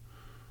you,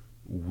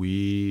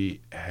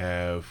 we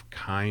have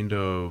kind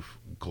of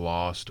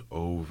glossed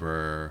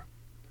over,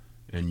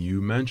 and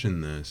you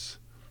mentioned this,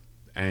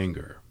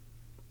 anger.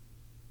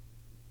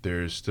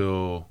 There's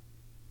still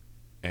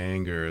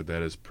anger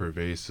that is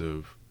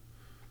pervasive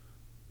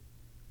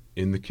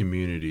in the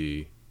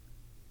community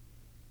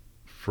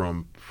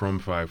from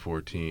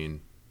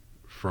 514,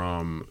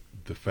 from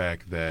the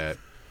fact that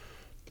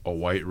a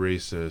white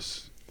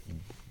racist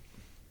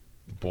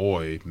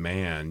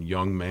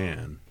young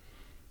man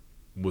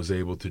was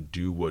able to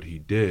do what he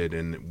did,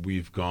 and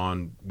we've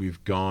gone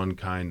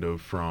kind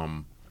of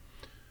from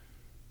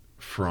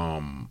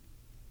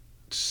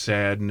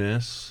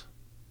sadness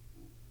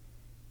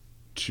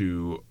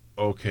to,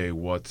 okay,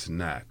 what's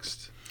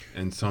next?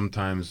 And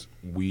sometimes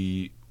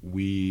we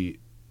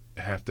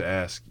have to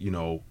ask,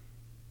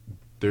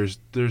 there's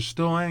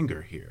still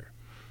anger here.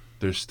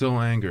 There's still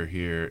anger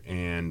here,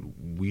 and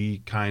we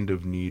kind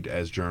of need,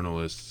 as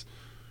journalists,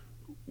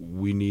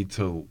 we need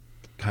to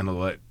kind of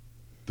let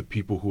the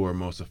people who are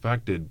most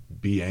affected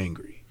be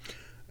angry.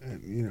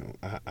 And,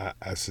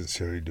 I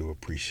sincerely do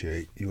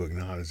appreciate you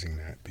acknowledging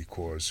that,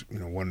 because,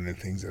 one of the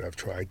things that I've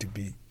tried to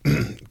be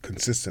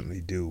consistently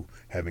do,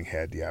 having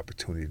had the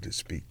opportunity to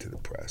speak to the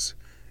press,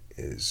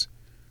 is,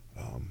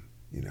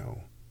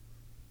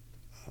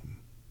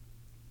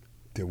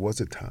 there was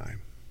a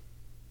time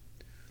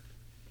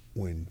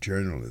when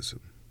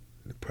journalism,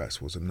 the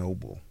press, was a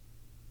noble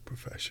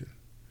profession,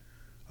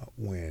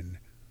 when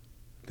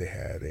they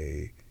had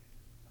a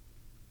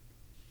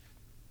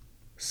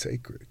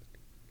sacred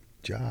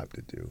job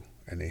to do,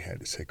 and they had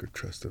the sacred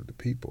trust of the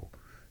people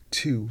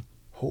to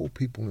hold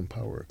people in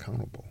power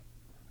accountable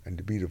and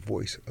to be the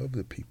voice of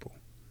the people.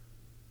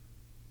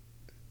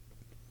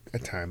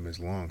 That time is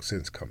long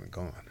since come and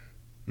gone.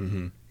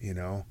 Mm-hmm.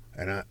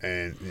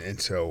 And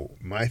so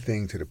my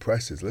thing to the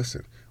press is,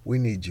 listen, we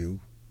need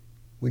you.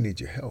 We need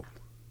your help.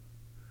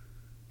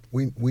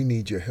 We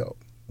need your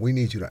help. We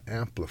need you to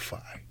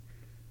amplify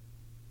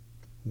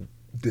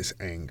this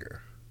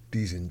anger,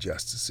 these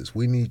injustices.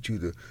 We need you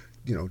to,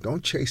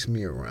 don't chase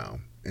me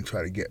around and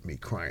try to get me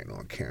crying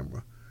on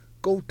camera.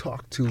 Go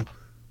talk to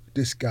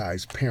this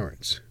guy's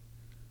parents.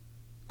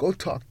 Go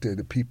talk to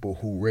the people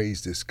who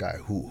raised this guy,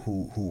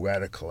 who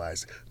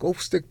radicalized. Go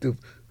stick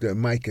the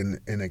mic in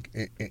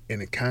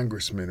a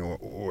congressman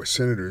or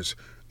senator's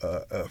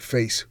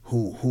face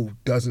who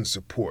doesn't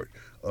support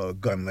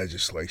gun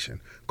legislation.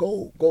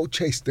 Go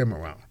chase them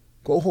around.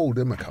 Go hold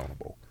them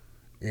accountable.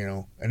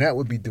 And that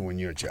would be doing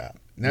your job.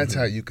 And that's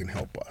how you can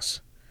help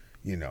us.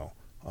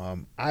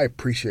 I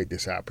appreciate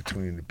this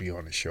opportunity to be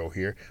on the show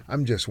here.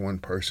 I'm just one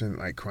person,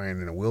 like crying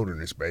in the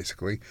wilderness,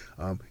 basically.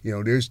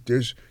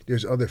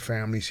 There's other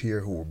families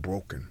here who are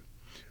broken,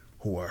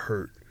 who are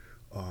hurt,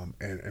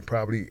 and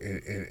probably,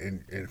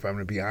 and if I'm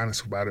going to be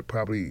honest about it,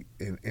 probably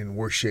in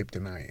worse shape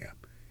than I am,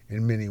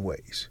 in many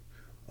ways.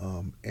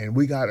 And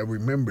we got to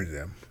remember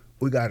them.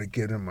 We got to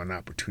give them an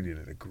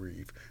opportunity to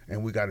grieve,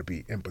 and we got to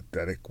be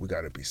empathetic. We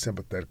got to be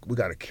sympathetic. We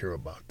got to care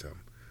about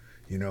them.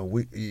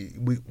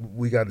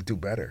 We got to do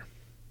better.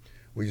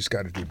 We just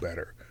got to do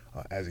better.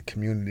 As a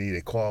community,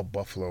 they call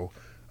Buffalo,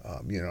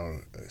 a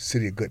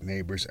city of good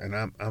neighbors, and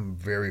I'm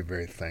very,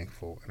 very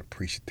thankful and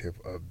appreciative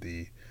of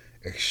the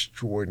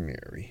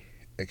extraordinary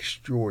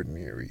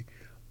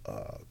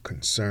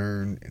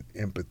concern and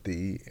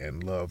empathy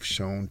and love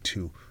shown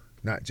to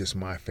not just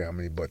my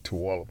family, but to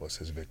all of us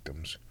as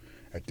victims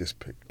at this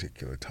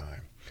particular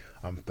time.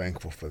 I'm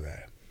thankful for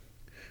that.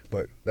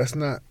 But let's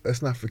not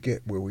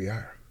forget where we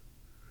are.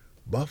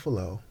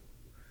 Buffalo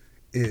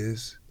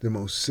is the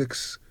most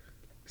sixth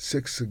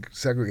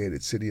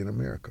segregated city in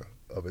America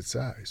of its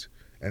size.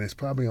 And it's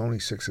probably only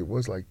 6. It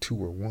was like 2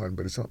 or 1,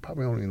 but it's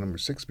probably only number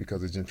 6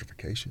 because of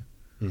gentrification,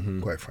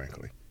 quite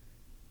frankly.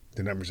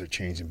 The numbers are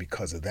changing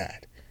because of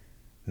that,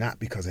 not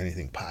because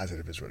anything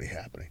positive is really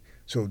happening.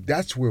 So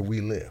that's where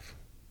we live.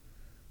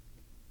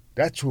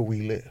 That's where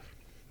we live,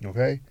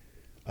 okay?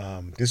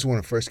 This is one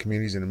of the first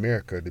communities in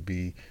America to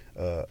be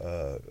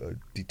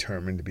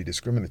determined to be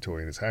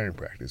discriminatory in its hiring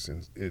practice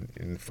in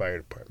the fire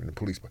department, the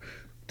police department.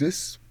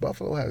 This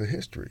Buffalo has a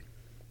history,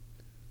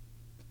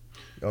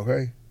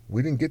 okay?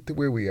 We didn't get to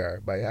where we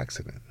are by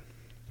accident.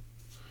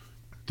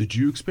 Did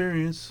you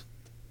experience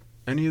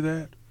any of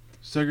that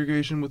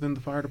segregation within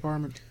the fire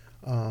department?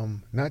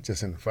 Not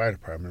just in the fire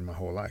department, my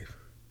whole life.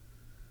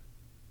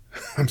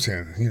 I'm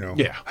saying,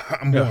 Yeah.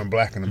 I'm born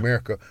black in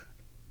America.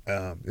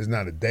 There's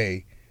not a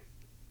day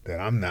that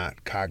I'm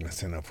not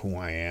cognizant of who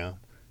I am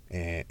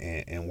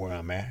and where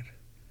I'm at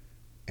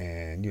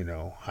and,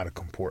 how to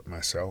comport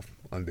myself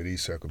under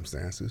these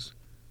circumstances.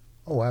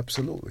 Oh,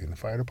 absolutely. In the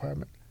fire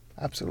department,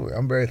 absolutely.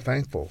 I'm very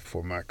thankful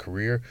for my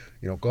career.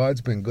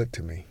 God's been good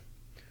to me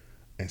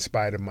in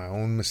spite of my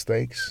own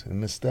mistakes and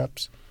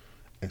missteps,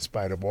 in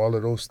spite of all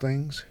of those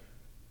things.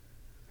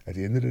 At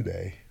the end of the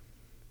day,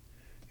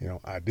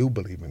 I do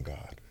believe in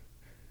God.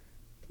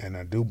 And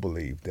I do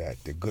believe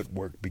that the good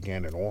work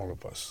began in all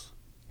of us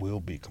will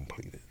be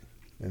completed.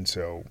 And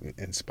so,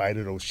 in spite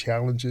of those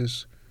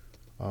challenges,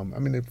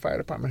 the fire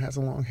department has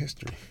a long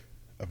history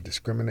of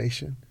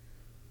discrimination,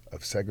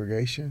 of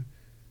segregation,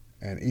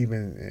 and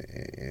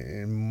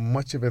even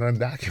much of it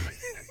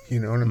undocumented. You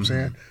know what I'm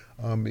saying?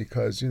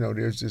 Because,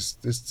 there's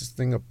this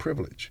thing of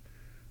privilege.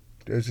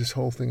 There's this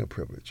whole thing of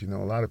privilege. A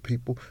lot of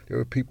people, there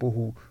were people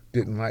who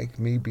didn't like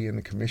me being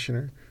the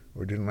commissioner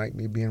or didn't like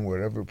me being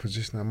whatever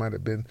position I might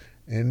have been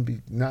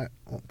in, not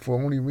for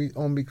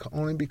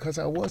only because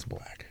I was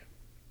black,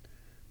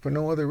 for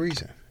no other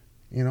reason.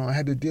 I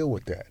had to deal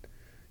with that.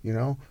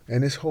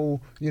 And this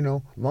whole,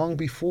 long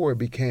before it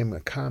became a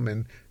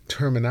common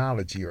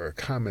terminology or a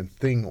common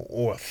thing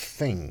or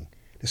thing,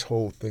 this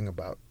whole thing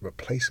about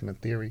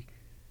replacement theory,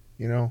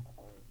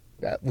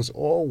 that was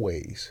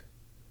always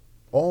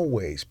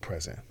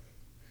present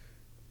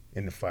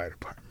in the fire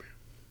department,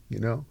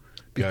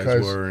 because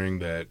guys worrying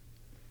that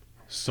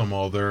some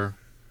other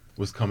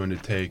was coming to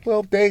take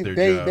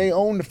they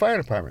own the fire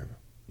department.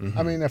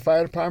 The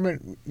fire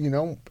department,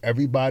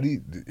 everybody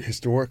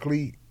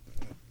historically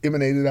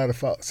emanated out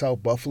of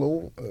South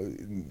Buffalo,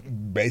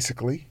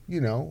 basically,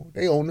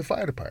 they own the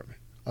fire department.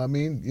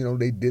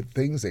 They did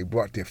things, they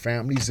brought their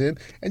families in,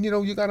 and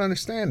you got to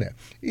understand that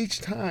each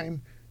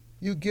time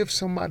you give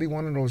somebody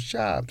one of those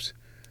jobs,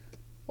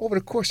 over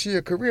the course of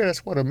your career,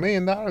 that's what, $1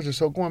 million or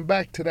so going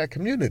back to that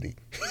community.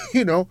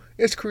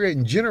 It's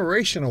creating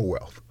generational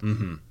wealth.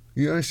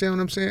 You understand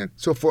what I'm saying?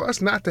 So for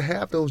us not to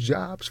have those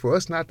jobs, for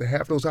us not to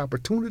have those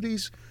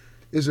opportunities,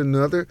 is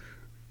another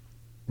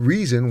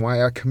reason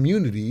why our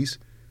communities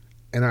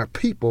and our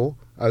people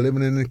are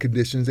living in the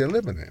conditions they're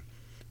living in.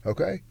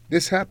 Okay?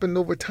 This happened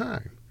over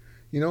time.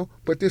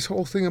 But this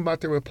whole thing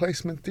about the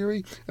replacement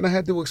theory, and I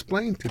had to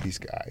explain to these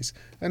guys,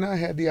 and I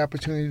had the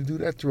opportunity to do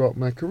that throughout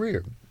my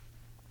career.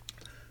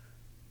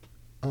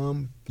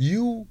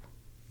 You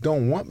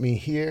don't want me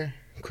here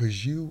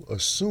because you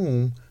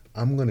assume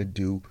I'm going to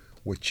do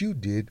what you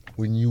did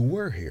when you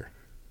were here.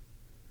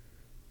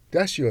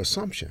 That's your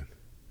assumption,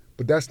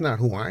 but that's not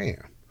who I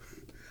am.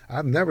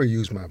 I've never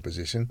used my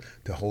position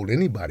to hold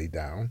anybody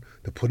down,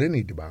 to put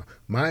anybody down.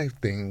 My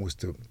thing was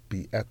to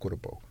be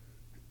equitable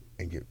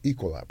and give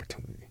equal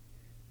opportunity.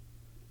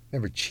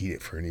 Never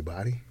cheated for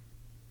anybody.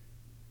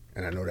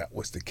 And I know that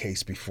was the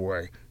case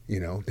before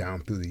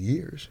down through the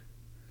years.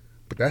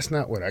 But that's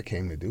not what I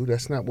came to do.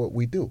 That's not what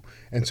we do.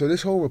 And so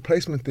this whole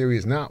replacement theory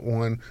is not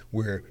one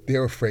where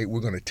they're afraid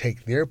we're going to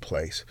take their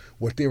place.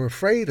 What they're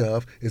afraid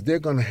of is they're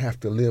going to have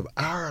to live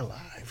our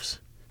lives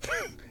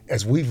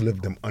as we've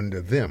lived them under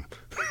them.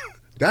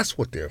 That's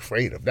what they're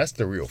afraid of. That's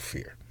the real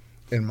fear,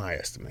 in my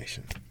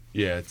estimation.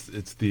 Yeah,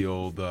 it's the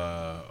old,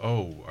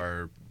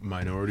 are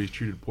minorities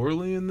treated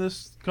poorly in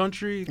this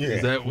country? Yeah,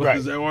 is that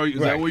right,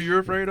 that what you're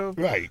afraid of?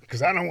 Right,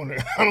 because I don't want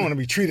to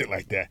be treated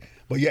like that.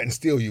 But yet and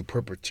still you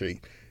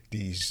perpetrate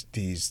these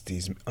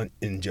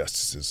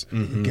injustices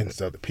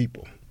against other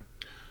people.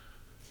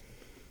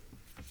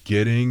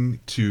 Getting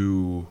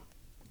to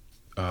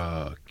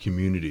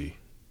community,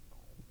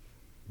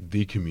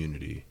 the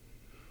community,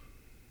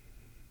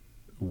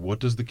 what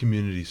does the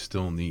community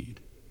still need?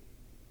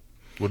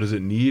 What does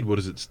it need? What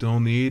does it still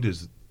need?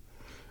 It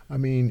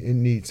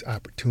needs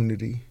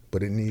opportunity,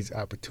 but it needs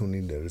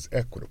opportunity that is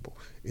equitable.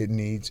 It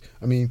needs,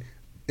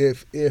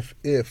 if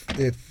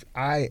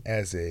I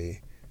as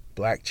a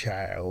black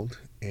child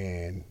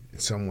and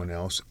someone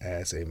else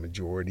as a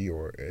majority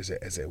or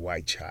as a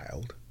white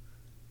child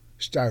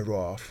start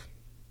off,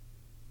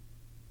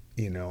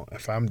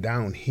 if I'm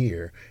down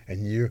here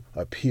and you're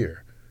up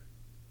here,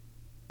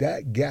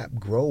 that gap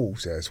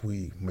grows as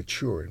we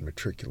mature and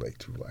matriculate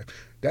through life.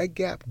 That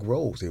gap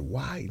grows, it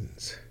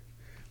widens.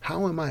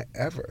 How am I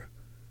ever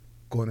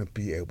going to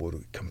be able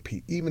to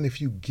compete? Even if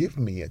you give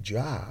me a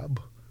job,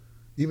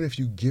 even if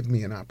you give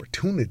me an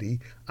opportunity,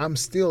 I'm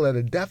still at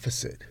a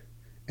deficit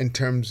in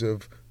terms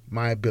of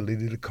my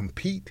ability to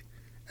compete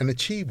and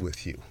achieve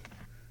with you.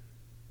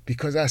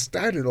 Because I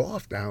started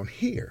off down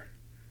here.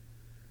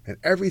 And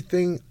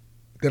everything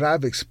that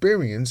I've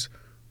experienced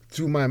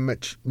through my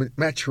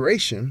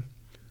maturation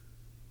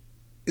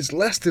is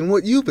less than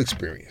what you've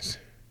experienced.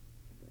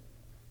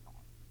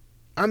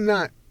 I'm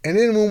not, and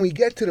then when we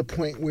get to the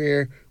point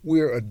where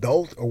we're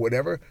adult or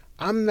whatever,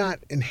 I'm not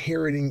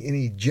inheriting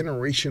any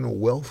generational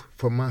wealth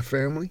from my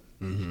family.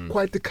 Mm-hmm.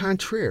 Quite the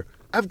contrary.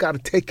 I've got to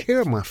take care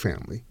of my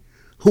family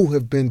who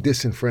have been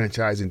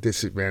disenfranchised and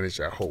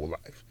disadvantaged our whole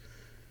life.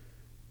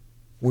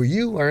 Where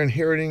you are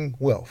inheriting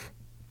wealth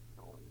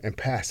and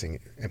passing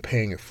it and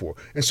paying it for.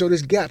 And so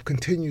this gap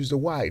continues to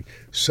widen.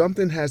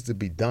 Something has to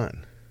be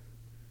done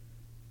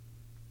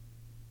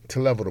to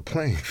level the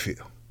playing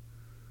field.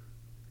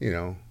 You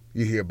know,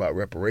 you hear about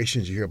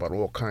reparations, you hear about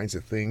all kinds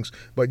of things,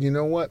 but you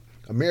know what?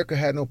 America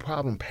had no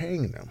problem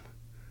paying them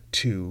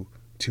to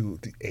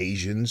the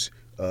Asians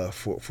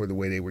for the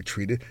way they were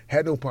treated.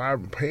 Had no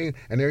problem paying,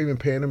 and they're even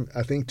paying them,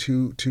 I think,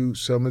 to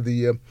some of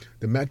the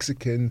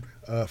Mexican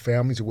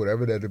families or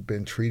whatever that have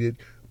been treated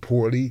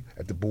poorly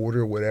at the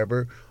border or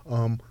whatever.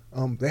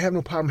 They have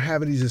no problem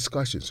having these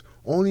discussions.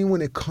 Only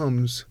when it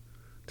comes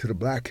to the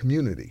black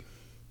community,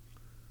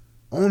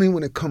 only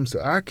when it comes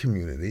to our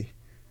community,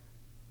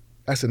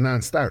 that's a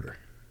non-starter.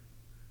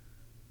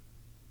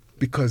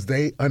 Because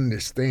they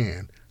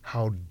understand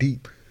how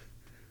deep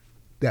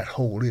that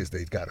hole is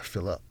they've got to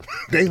fill up.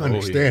 They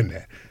understand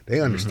that. They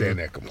understand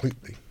that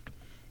completely.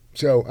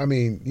 So, I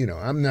mean, you know,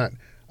 I'm not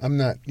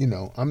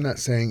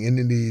saying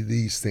any of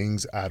these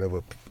things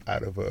in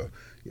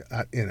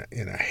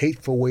a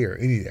hateful way or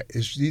any of that.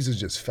 These are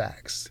just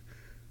facts.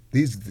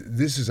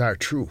 This is our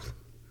truth.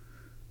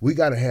 We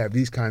got to have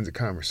these kinds of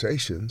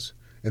conversations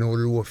in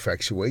order to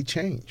effectuate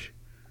change.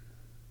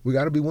 We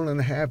got to be willing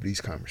to have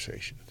these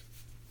conversations.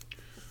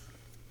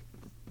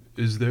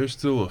 Is there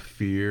still a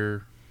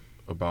fear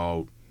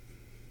about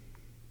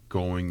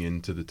going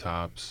into the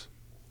Tops?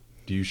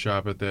 Do you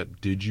shop at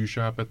that? Did you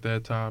shop at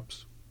that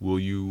Tops? Will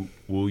you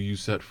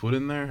set foot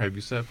in there? Have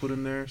you set foot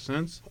in there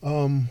since?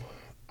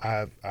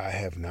 I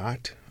have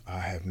not. I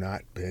have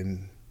not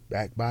been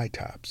back by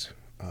Tops.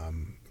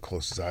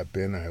 Closest I've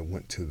been, I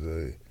went to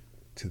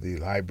the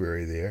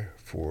library there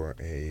for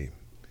a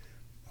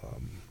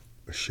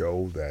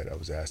show that I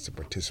was asked to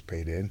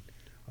participate in.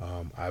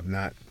 I've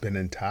not been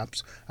in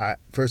Tops.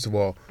 First of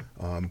all,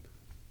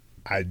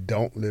 I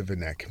don't live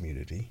in that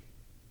community.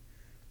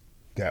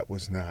 That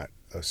was not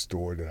a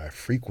store that I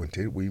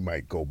frequented. We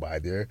might go by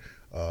there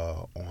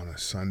on a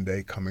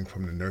Sunday coming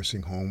from the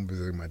nursing home,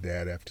 visiting my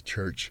dad after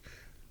church,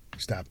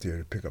 stop there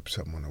to pick up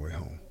something on the way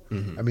home.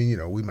 Mm-hmm. I mean, you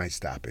know, we might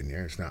stop in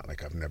there. It's not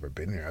like I've never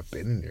been there. I've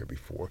been in there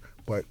before,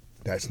 but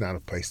that's not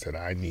a place that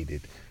I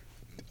needed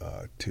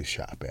to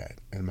shop at.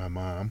 And my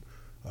mom,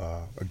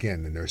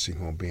 again, the nursing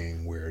home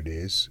being where it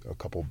is, a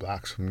couple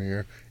blocks from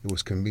there, it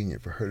was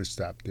convenient for her to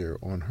stop there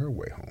on her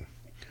way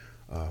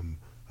home.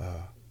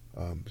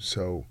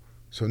 So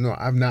no,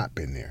 I've not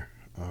been there.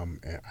 And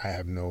I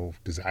have no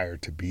desire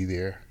to be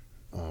there.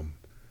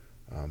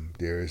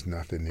 There is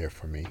nothing there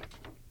for me.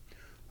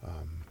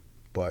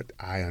 But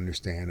I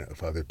understand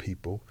if other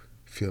people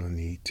feel a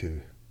need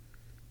to,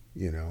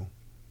 you know,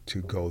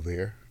 to go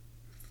there.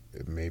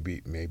 Maybe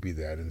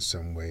that in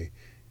some way,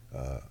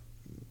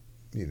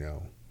 you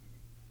know,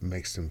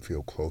 makes them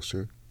feel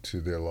closer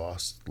to their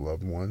lost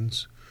loved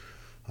ones.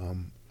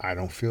 I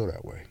don't feel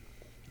that way.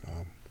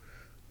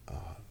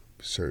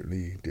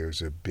 Certainly,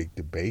 there's a big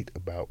debate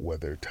about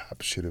whether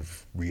Tops should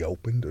have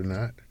reopened or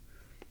not.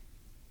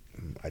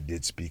 I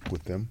did speak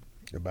with them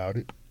about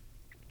it.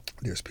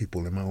 There's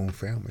people in my own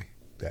family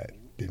that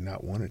did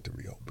not want it to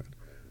reopen.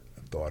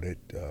 Thought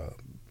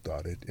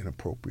it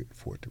inappropriate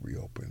for it to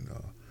reopen.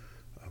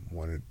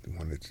 Wanted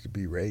it to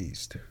be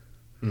raised.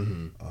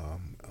 Mm-hmm.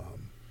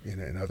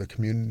 In other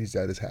communities,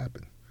 that has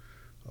happened.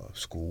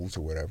 Schools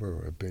or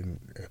whatever have been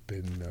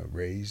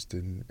raised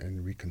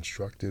and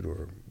reconstructed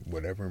or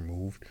whatever,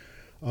 moved.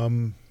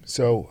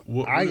 So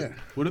what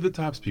do the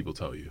Tops people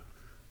tell you?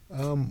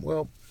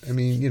 Well, I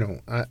mean, you know,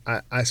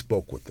 I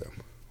spoke with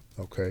them,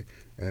 okay,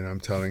 and I'm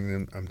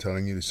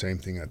telling you the same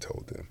thing I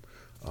told them.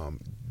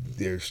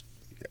 There's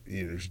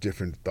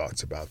different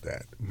thoughts about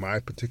that. My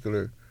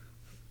particular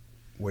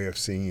way of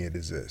seeing it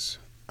is this: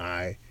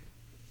 I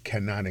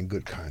cannot, in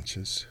good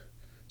conscience,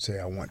 say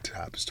I want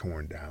Tops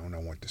torn down, I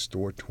want the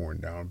store torn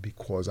down,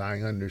 because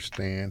I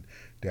understand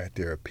that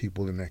there are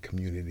people in that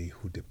community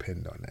who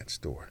depend on that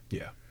store.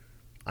 Yeah.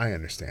 I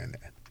understand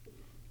that.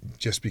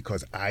 Just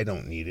because I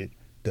don't need it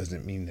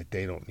doesn't mean that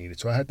they don't need it.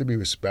 So I have to be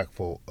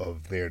respectful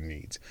of their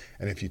needs.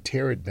 And if you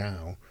tear it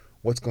down,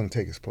 what's going to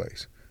take its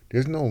place?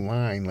 There's no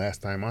line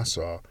last time I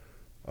saw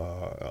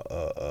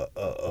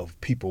of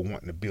people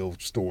wanting to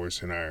build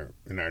stores in our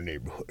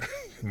neighborhood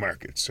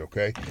markets,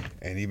 okay?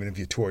 And even if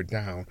you tore it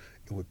down,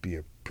 it would be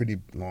a pretty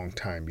long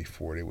time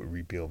before they would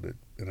rebuild it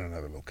in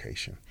another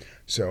location.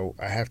 So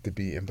I have to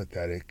be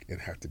empathetic and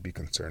have to be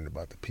concerned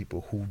about the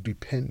people who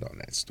depend on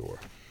that store.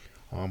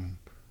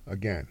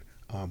 again,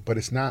 but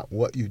it's not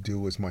what you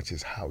do as much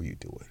as how you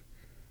do it.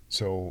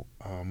 So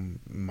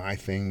my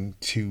thing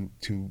to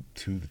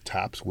the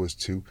tops was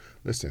to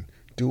listen,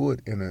 do it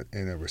in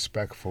a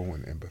respectful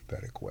and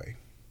empathetic way.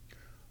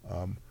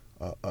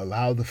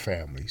 Allow the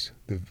families,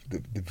 the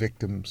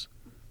victims'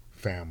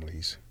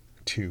 families,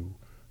 to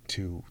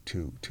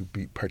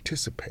be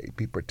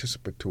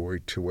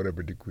participatory to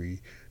whatever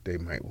degree they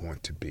might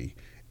want to be,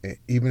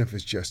 even if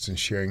it's just in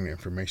sharing the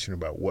information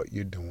about what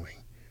you're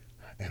doing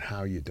and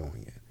how you're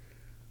doing it.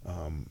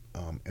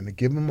 And to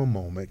give them a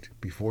moment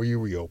before you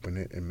reopen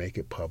it and make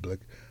it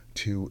public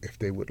to, if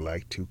they would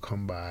like to,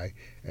 come by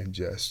and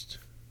just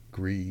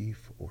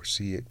grieve or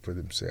see it for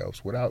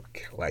themselves without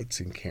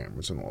lights and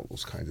cameras and all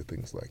those kinds of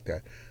things like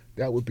that.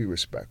 That would be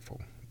respectful.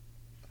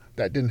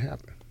 That didn't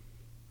happen.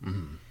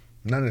 Mm-hmm.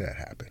 None of that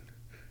happened.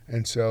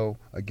 And so,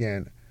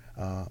 again,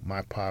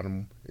 my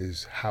problem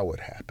is how it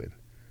happened.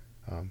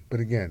 But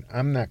again,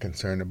 I'm not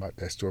concerned about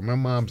that story. My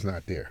mom's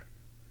not there.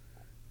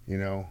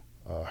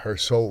 Her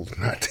soul's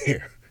not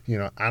there.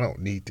 I don't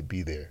need to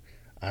be there.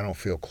 I don't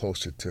feel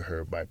closer to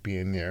her by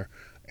being there.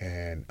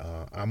 And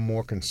I'm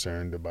more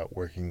concerned about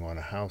working on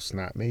a house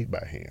not made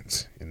by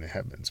hands in the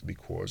heavens,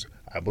 because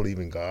I believe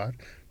in God.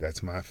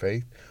 That's my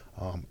faith.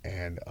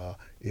 And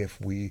if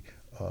we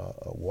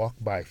walk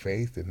by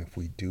faith, and if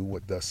we do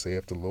what thus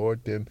saith the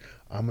Lord, then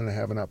I'm going to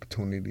have an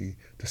opportunity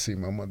to see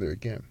my mother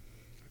again.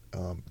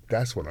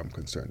 That's what I'm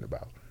concerned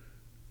about,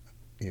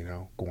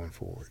 going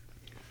forward.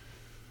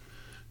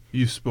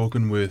 You've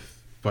spoken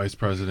with Vice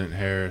President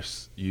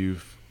Harris.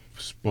 You've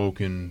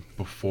spoken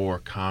before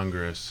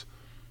Congress.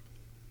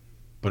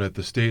 But at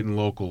the state and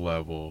local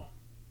level,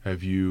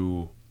 have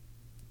you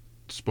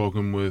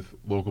spoken with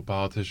local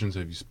politicians?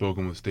 Have you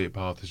spoken with state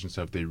politicians?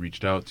 Have they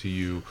reached out to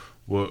you?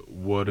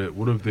 What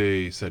have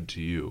they said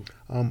to you?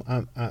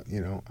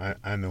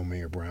 I know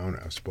Mayor Brown.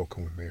 I've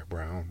spoken with Mayor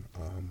Brown.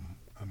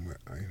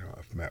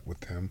 I've met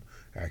with him.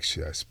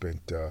 Actually, I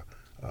spent a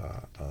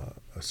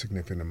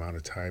significant amount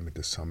of time at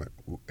the summit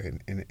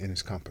in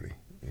his company.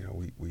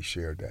 We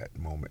shared that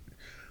moment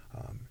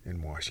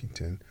in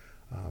Washington.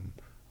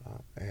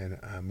 And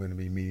I'm going to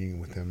be meeting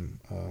with him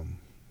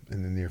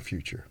in the near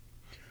future.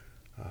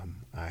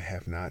 I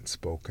have not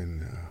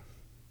spoken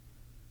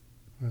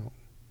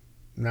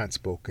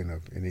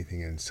of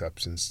anything in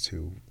substance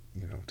to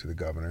the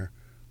governor,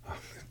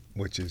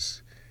 which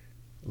is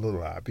a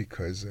little odd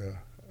because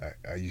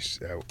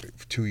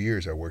for 2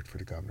 years I worked for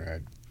the governor. I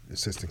had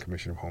Assistant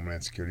Commissioner of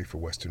Homeland Security for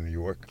Western New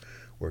York,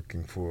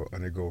 working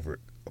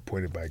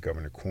appointed by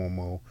Governor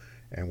Cuomo,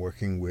 and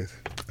working with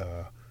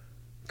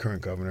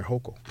current Governor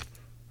Hochul.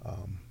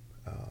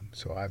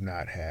 So I've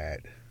not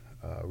had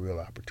a real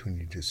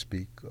opportunity to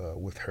speak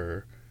with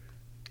her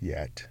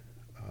yet,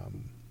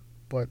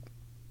 but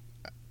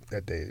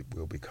that day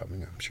will be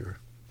coming, I'm sure.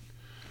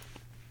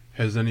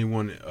 Has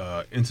anyone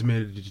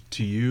intimated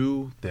to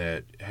you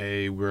that,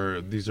 hey,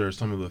 these are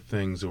some of the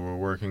things that we're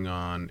working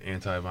on,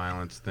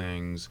 anti-violence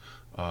things,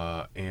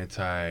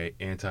 anti-hate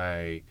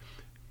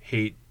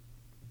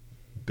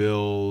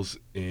bills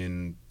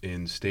in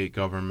state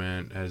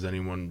government? Has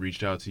anyone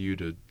reached out to you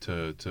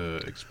to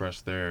express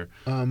their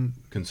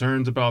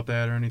concerns about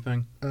that or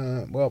anything?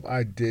 Well,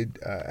 I did.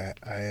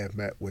 I have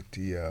met with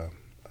the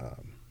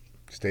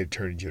State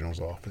Attorney General's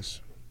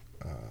office,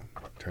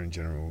 Attorney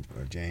General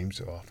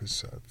James'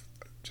 office. I've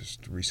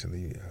just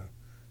recently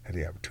had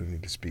the opportunity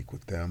to speak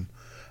with them.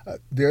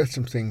 There are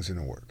some things in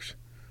the works.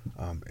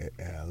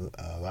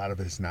 A lot of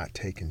it has not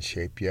taken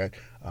shape yet.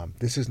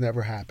 This has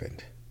never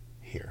happened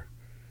here.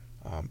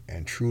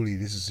 And truly,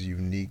 this is a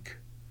unique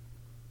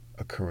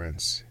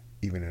occurrence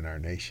even in our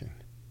nation.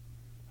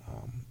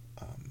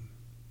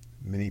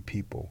 Many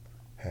people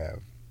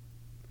have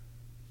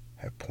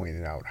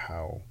pointed out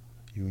how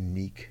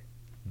unique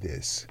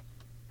this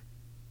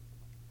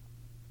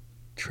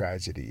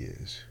tragedy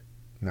is,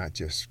 not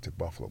just to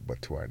Buffalo,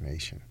 but to our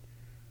nation.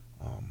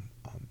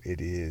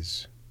 It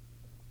is,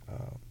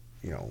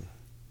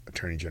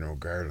 Attorney General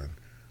Garnell,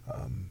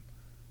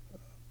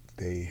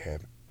 they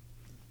have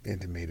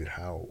intimated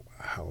how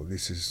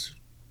this is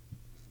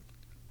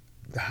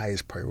the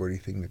highest priority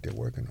thing that they're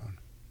working on.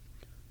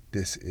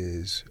 This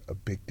is a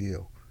big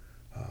deal.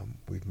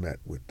 We've met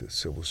with the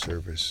civil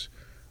service,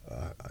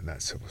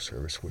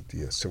 with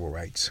the civil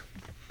rights,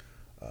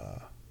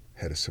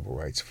 head of civil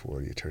rights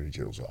for the Attorney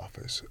General's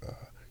office.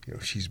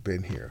 She's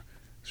been here.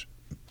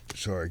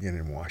 Saw her again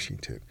in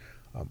Washington.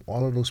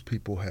 All of those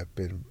people have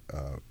been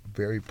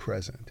very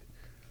present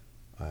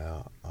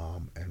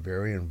and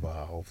very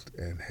involved,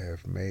 and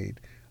have made,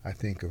 I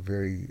think, a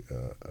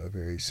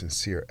very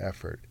sincere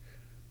effort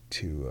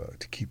to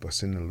keep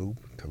us in the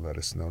loop, to let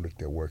us know that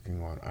they're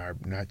working on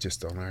not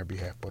just on our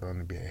behalf, but on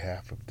the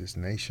behalf of this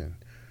nation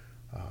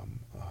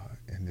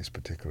in this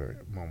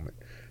particular moment.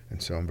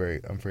 And so I'm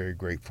very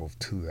grateful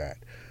to that.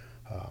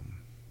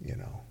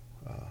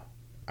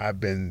 I've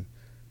been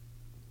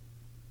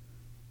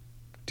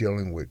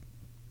dealing with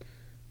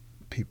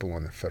people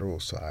on the federal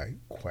side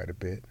quite a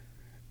bit,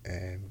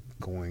 and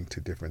going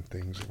to different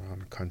things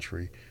around the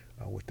country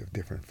with the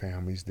different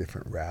families,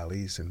 different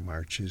rallies and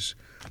marches,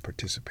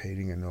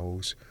 participating in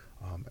those,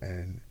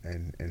 and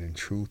in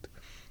truth,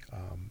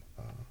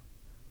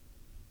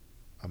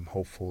 I'm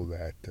hopeful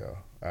that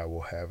I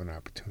will have an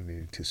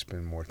opportunity to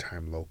spend more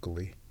time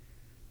locally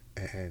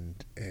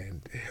and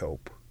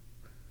help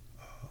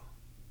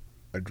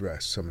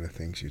address some of the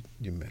things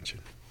you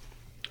mentioned.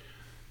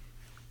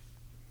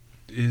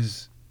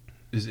 Is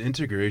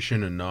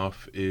integration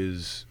enough?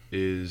 Is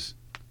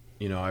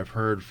I've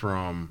heard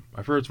from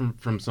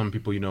some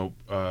people,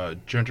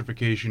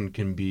 gentrification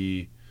can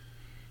be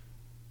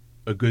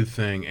a good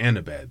thing and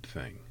a bad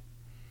thing.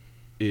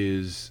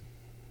 Is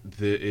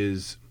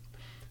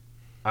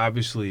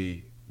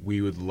obviously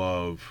we would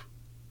love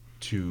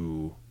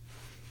to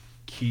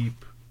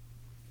keep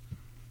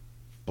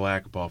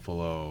Black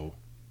Buffalo,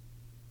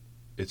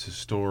 its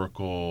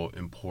historical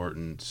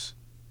importance,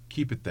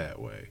 keep it that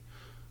way.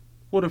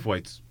 What if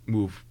whites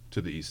move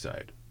to the east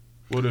side?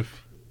 What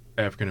if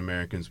African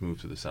Americans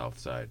move to the south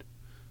side?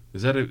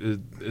 Is that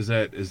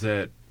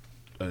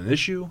an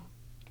issue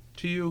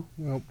to you?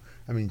 Well,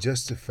 I mean,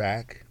 just the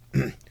fact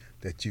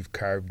that you've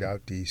carved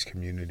out these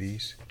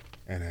communities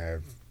and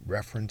have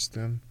referenced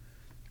them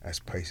as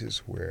places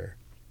where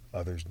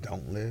others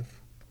don't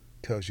live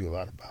tells you a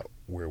lot about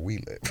where we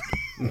live.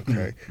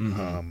 Okay.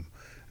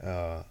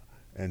 Mm-hmm.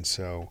 And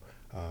so,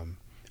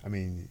 I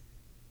mean,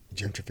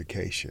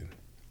 gentrification,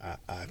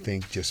 I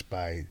think just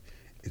by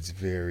its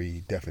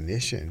very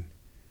definition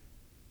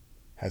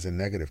has a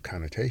negative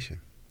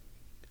connotation,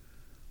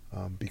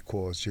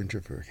 because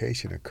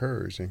gentrification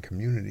occurs in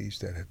communities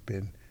that have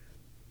been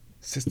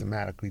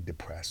systematically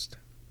depressed,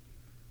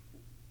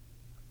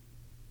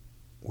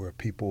 where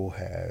people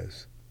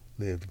has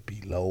lived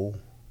below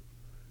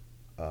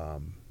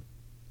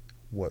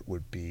what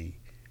would be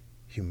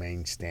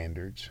humane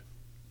standards,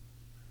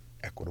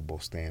 equitable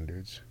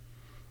standards,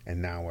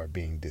 and now are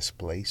being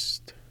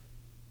displaced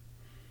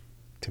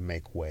to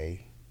make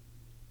way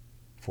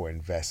for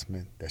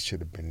investment that should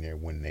have been there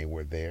when they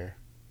were there.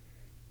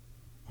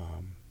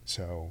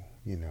 So,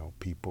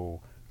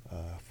 people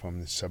from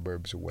the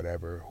suburbs or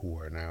whatever who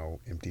are now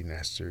empty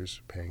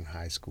nesters, paying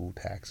high school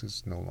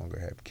taxes, no longer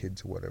have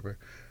kids or whatever,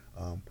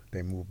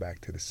 they move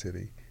back to the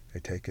city. They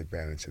take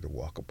advantage of the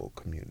walkable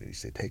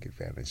communities. They take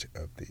advantage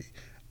of the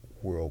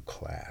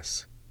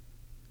world-class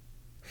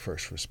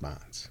first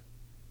response.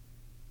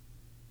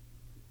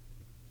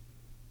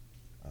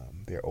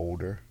 They're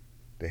older.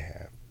 They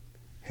have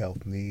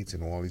health needs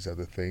and all these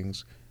other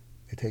things.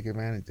 They take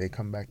advantage. They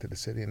come back to the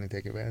city and they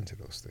take advantage of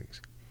those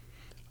things.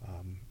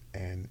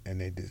 And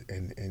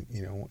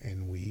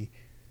we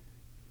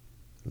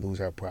lose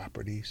our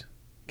properties,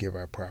 give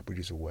our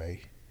properties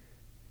away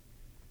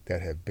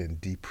that have been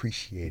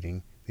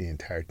depreciating the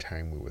entire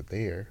time we were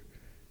there.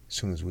 As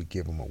soon as we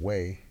give them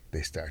away,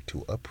 they start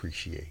to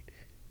appreciate.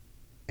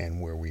 And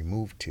where we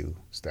move to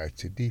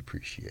starts to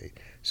depreciate.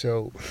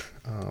 So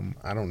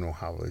I don't know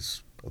how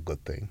it's a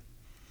good thing.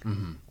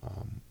 Mm-hmm.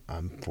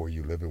 I'm for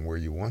you living where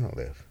you want to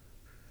live.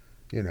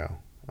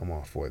 I'm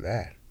all for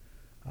that.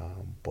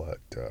 But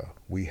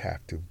we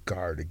have to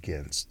guard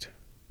against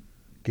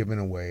giving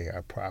away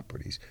our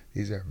properties.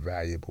 These are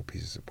valuable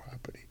pieces of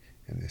property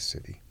in this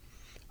city.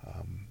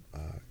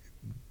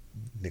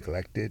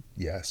 Neglected,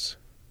 yes.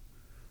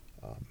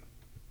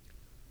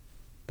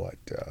 But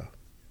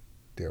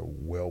they're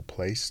well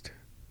placed.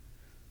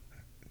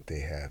 They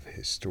have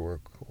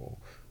historical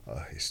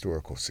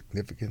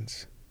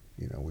significance.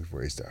 We've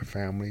raised our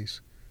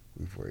families.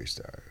 We've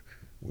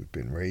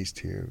been raised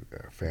here,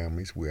 our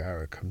families. We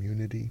are a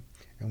community,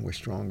 and we're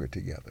stronger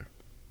together.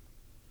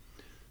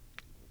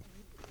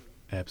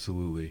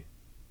 Absolutely.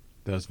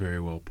 That was very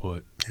well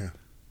put. Yeah.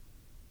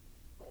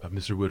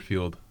 Mr.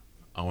 Whitfield,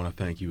 I want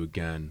to thank you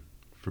again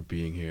for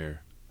being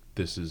here.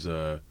 This is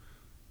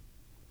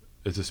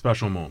it's a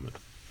special moment.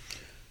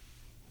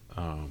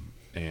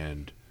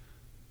 And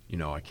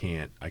I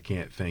can't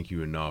thank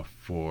you enough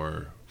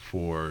for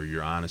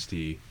your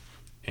honesty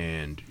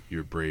and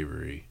your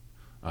bravery.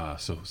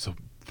 So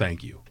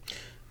thank you.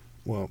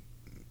 Well,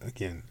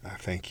 again, I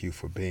thank you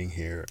for being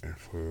here and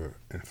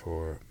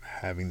for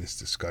having this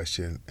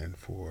discussion and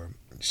for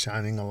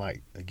shining a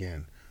light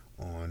again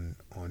on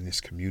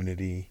this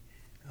community.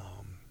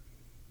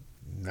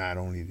 Not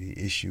only the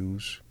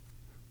issues,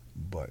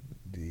 but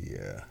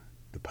the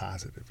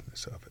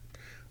positiveness of it.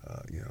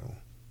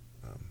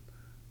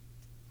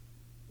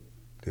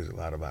 There's a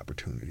lot of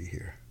opportunity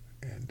here,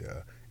 and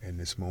in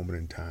this moment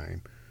in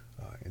time,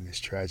 in this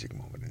tragic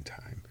moment in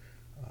time,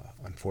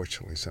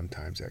 unfortunately,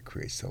 sometimes that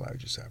creates the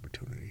largest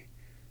opportunity.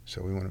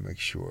 So we want to make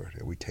sure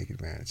that we take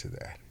advantage of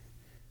that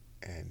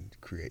and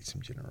create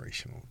some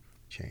generational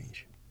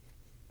change.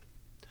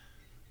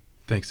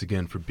 Thanks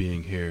again for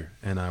being here,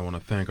 and I want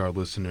to thank our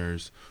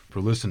listeners for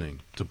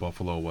listening to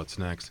Buffalo What's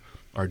Next,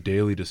 our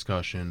daily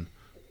discussion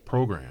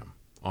program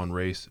on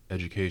race,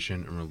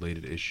 education, and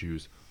related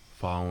issues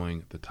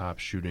following the top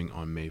shooting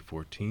on May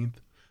 14th.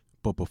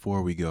 But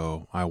before we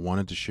go, I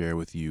wanted to share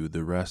with you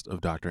the rest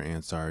of Dr.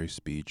 Ansari's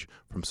speech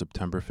from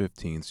September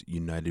 15th's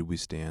United We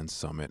Stand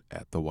Summit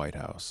at the White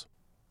House.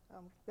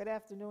 Good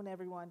afternoon,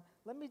 everyone.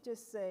 Let me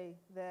just say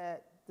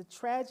that the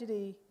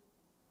tragedy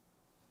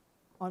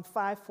on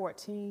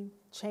 5/14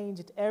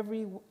 changed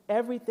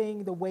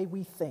everything the way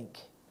we think.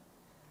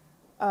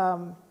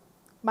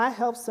 My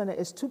health center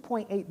is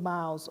 2.8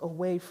 miles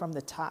away from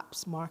the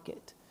Tops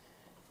Market.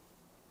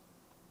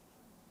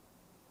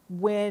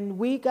 When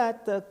we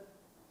got the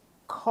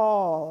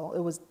call, it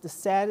was the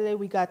Saturday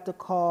we got the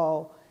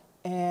call,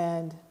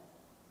 and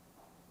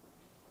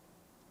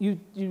you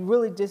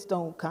really just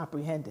don't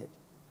comprehend it.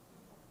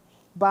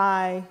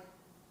 By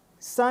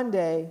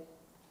Sunday,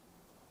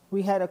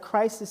 we had a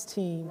crisis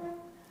team.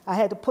 I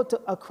had to put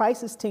a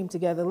crisis team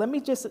together. Let me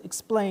just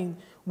explain.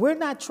 We're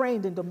not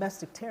trained in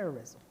domestic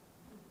terrorism.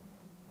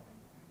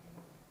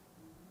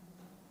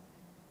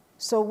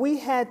 So we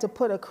had to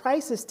put a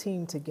crisis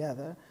team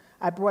together.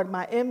 I brought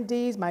my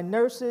MDs, my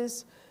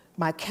nurses,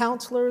 my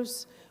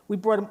counselors. We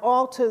brought them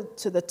all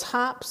to the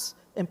Tops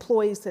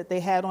employees that they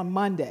had on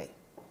Monday.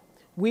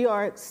 We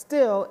are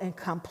still in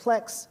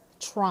complex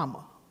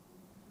trauma.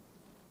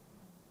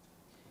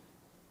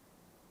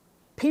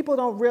 People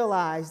don't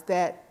realize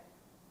that,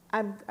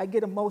 I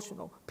get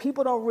emotional.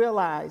 People don't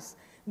realize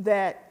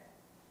that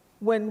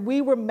when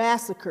we were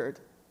massacred,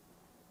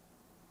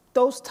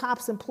 those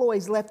Tops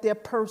employees left their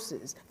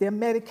purses, their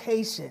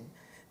medication,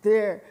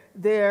 their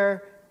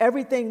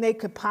everything they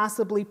could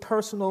possibly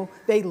personal,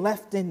 they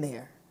left in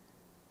there.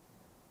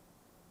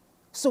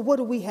 So what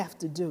do we have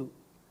to do?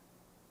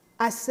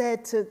 I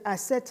said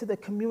to the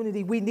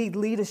community, we need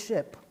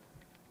leadership.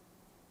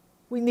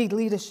 We need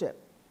leadership.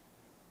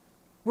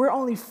 We're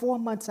only 4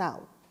 months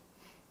out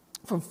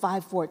from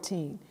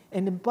 5/14.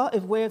 And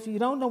if you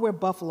don't know where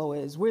Buffalo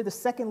is, we're the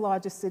second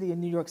largest city in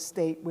New York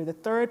State. We're the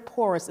third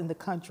poorest in the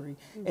country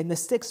and the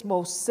sixth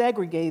most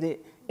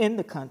segregated in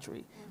the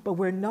country. But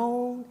we're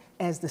known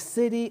as the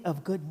city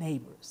of good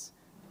neighbors.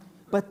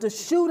 But the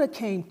shooter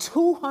came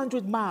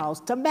 200 miles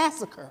to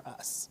massacre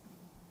us.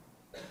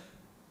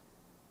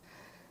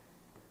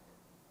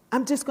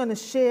 I'm just going to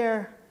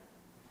share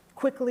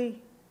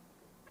quickly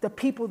the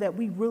people that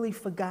we really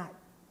forgot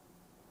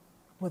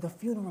were the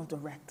funeral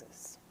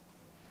directors.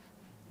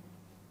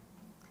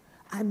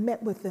 I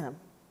met with them.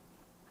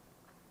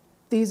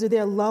 These are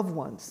their loved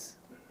ones.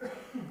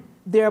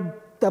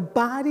 They're the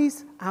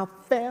bodies, our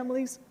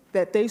families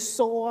that they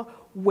saw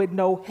with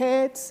no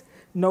heads,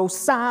 no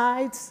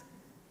sides.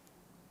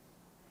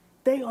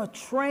 They are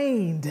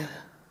trained.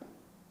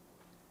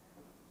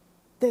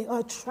 They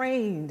are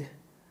trained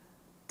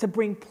to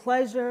bring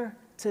pleasure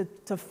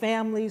to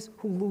families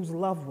who lose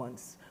loved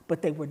ones,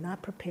 but they were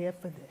not prepared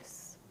for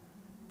this.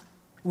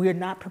 We are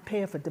not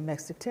prepared for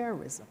domestic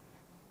terrorism.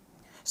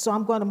 So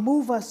I'm going to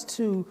move us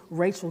to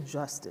racial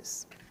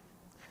justice.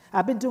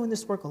 I've been doing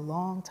this work a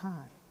long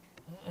time.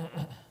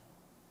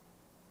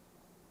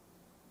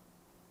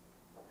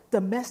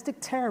 Domestic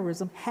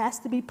terrorism has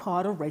to be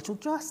part of racial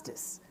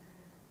justice.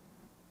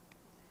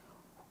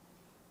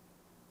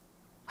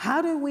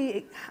 How do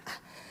we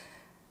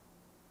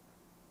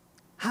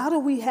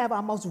have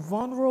our most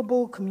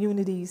vulnerable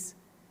communities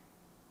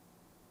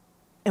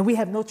and we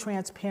have no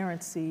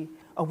transparency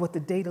of what the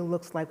data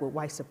looks like with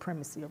white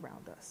supremacy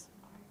around us?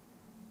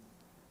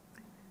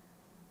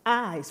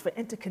 Eyes for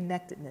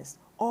interconnectedness,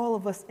 all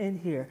of us in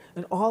here,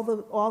 and all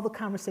the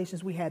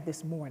conversations we had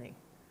this morning.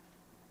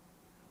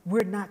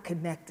 We're not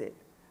connected.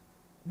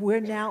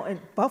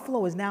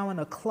 Buffalo is now in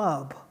a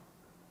club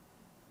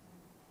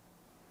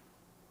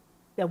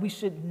that we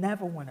should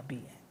never want to be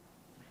in.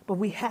 But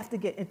we have to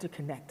get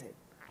interconnected.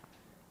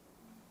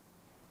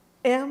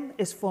 M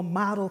is for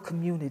model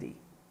community.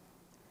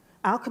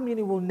 Our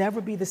community will never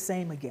be the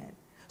same again.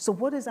 So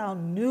what is our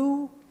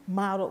new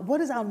model? What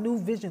does our new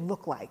vision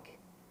look like?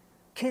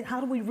 How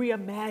do we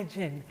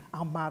reimagine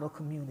our model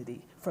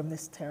community from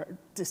this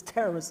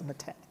terrorism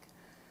attack?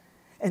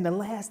 And the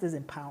last is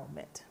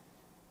empowerment.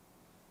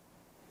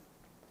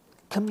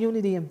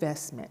 Community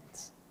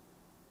investment.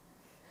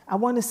 I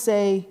want to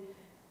say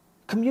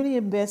community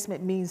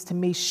investment means to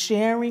me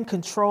sharing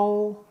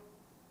control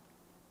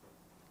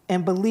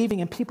and believing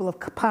in people of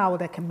power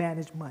that can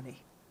manage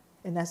money.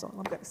 And that's all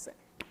I'm going to say.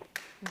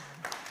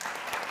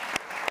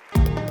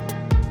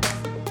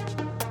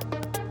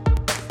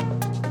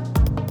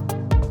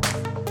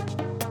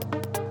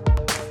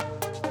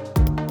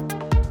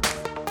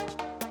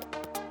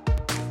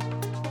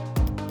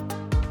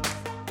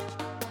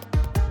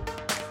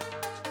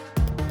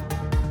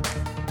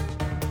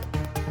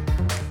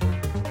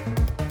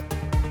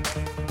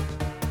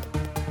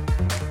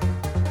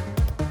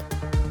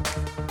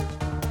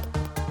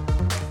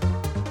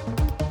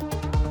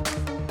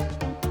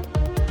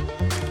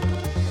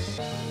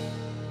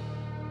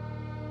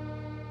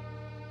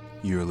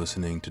 You're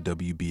listening to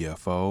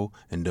WBFO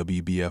and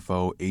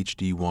WBFO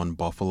HD1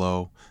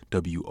 Buffalo,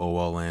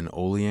 WOLN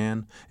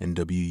Olean, and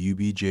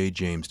WUBJ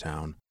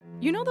Jamestown.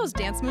 You know those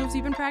dance moves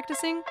you've been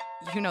practicing?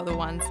 You know the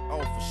ones.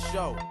 Oh, for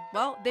sure.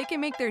 Well, they can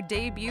make their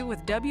debut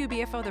with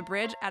WBFO The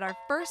Bridge at our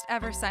first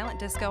ever silent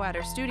disco at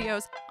our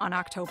studios on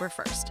October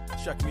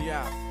 1st. Check me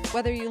out.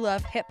 Whether you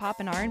love hip-hop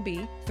and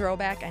R&B,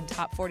 throwback and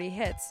top 40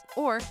 hits,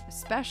 or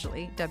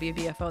especially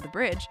WBFO The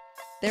Bridge,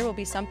 there will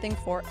be something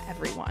for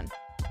everyone.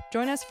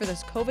 Join us for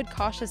this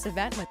COVID-cautious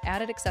event with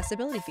added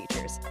accessibility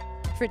features.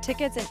 For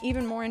tickets and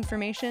even more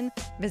information,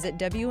 visit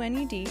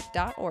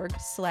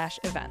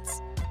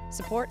WNED.org/events.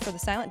 Support for the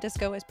Silent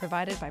Disco is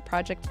provided by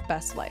Project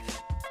Best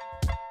Life.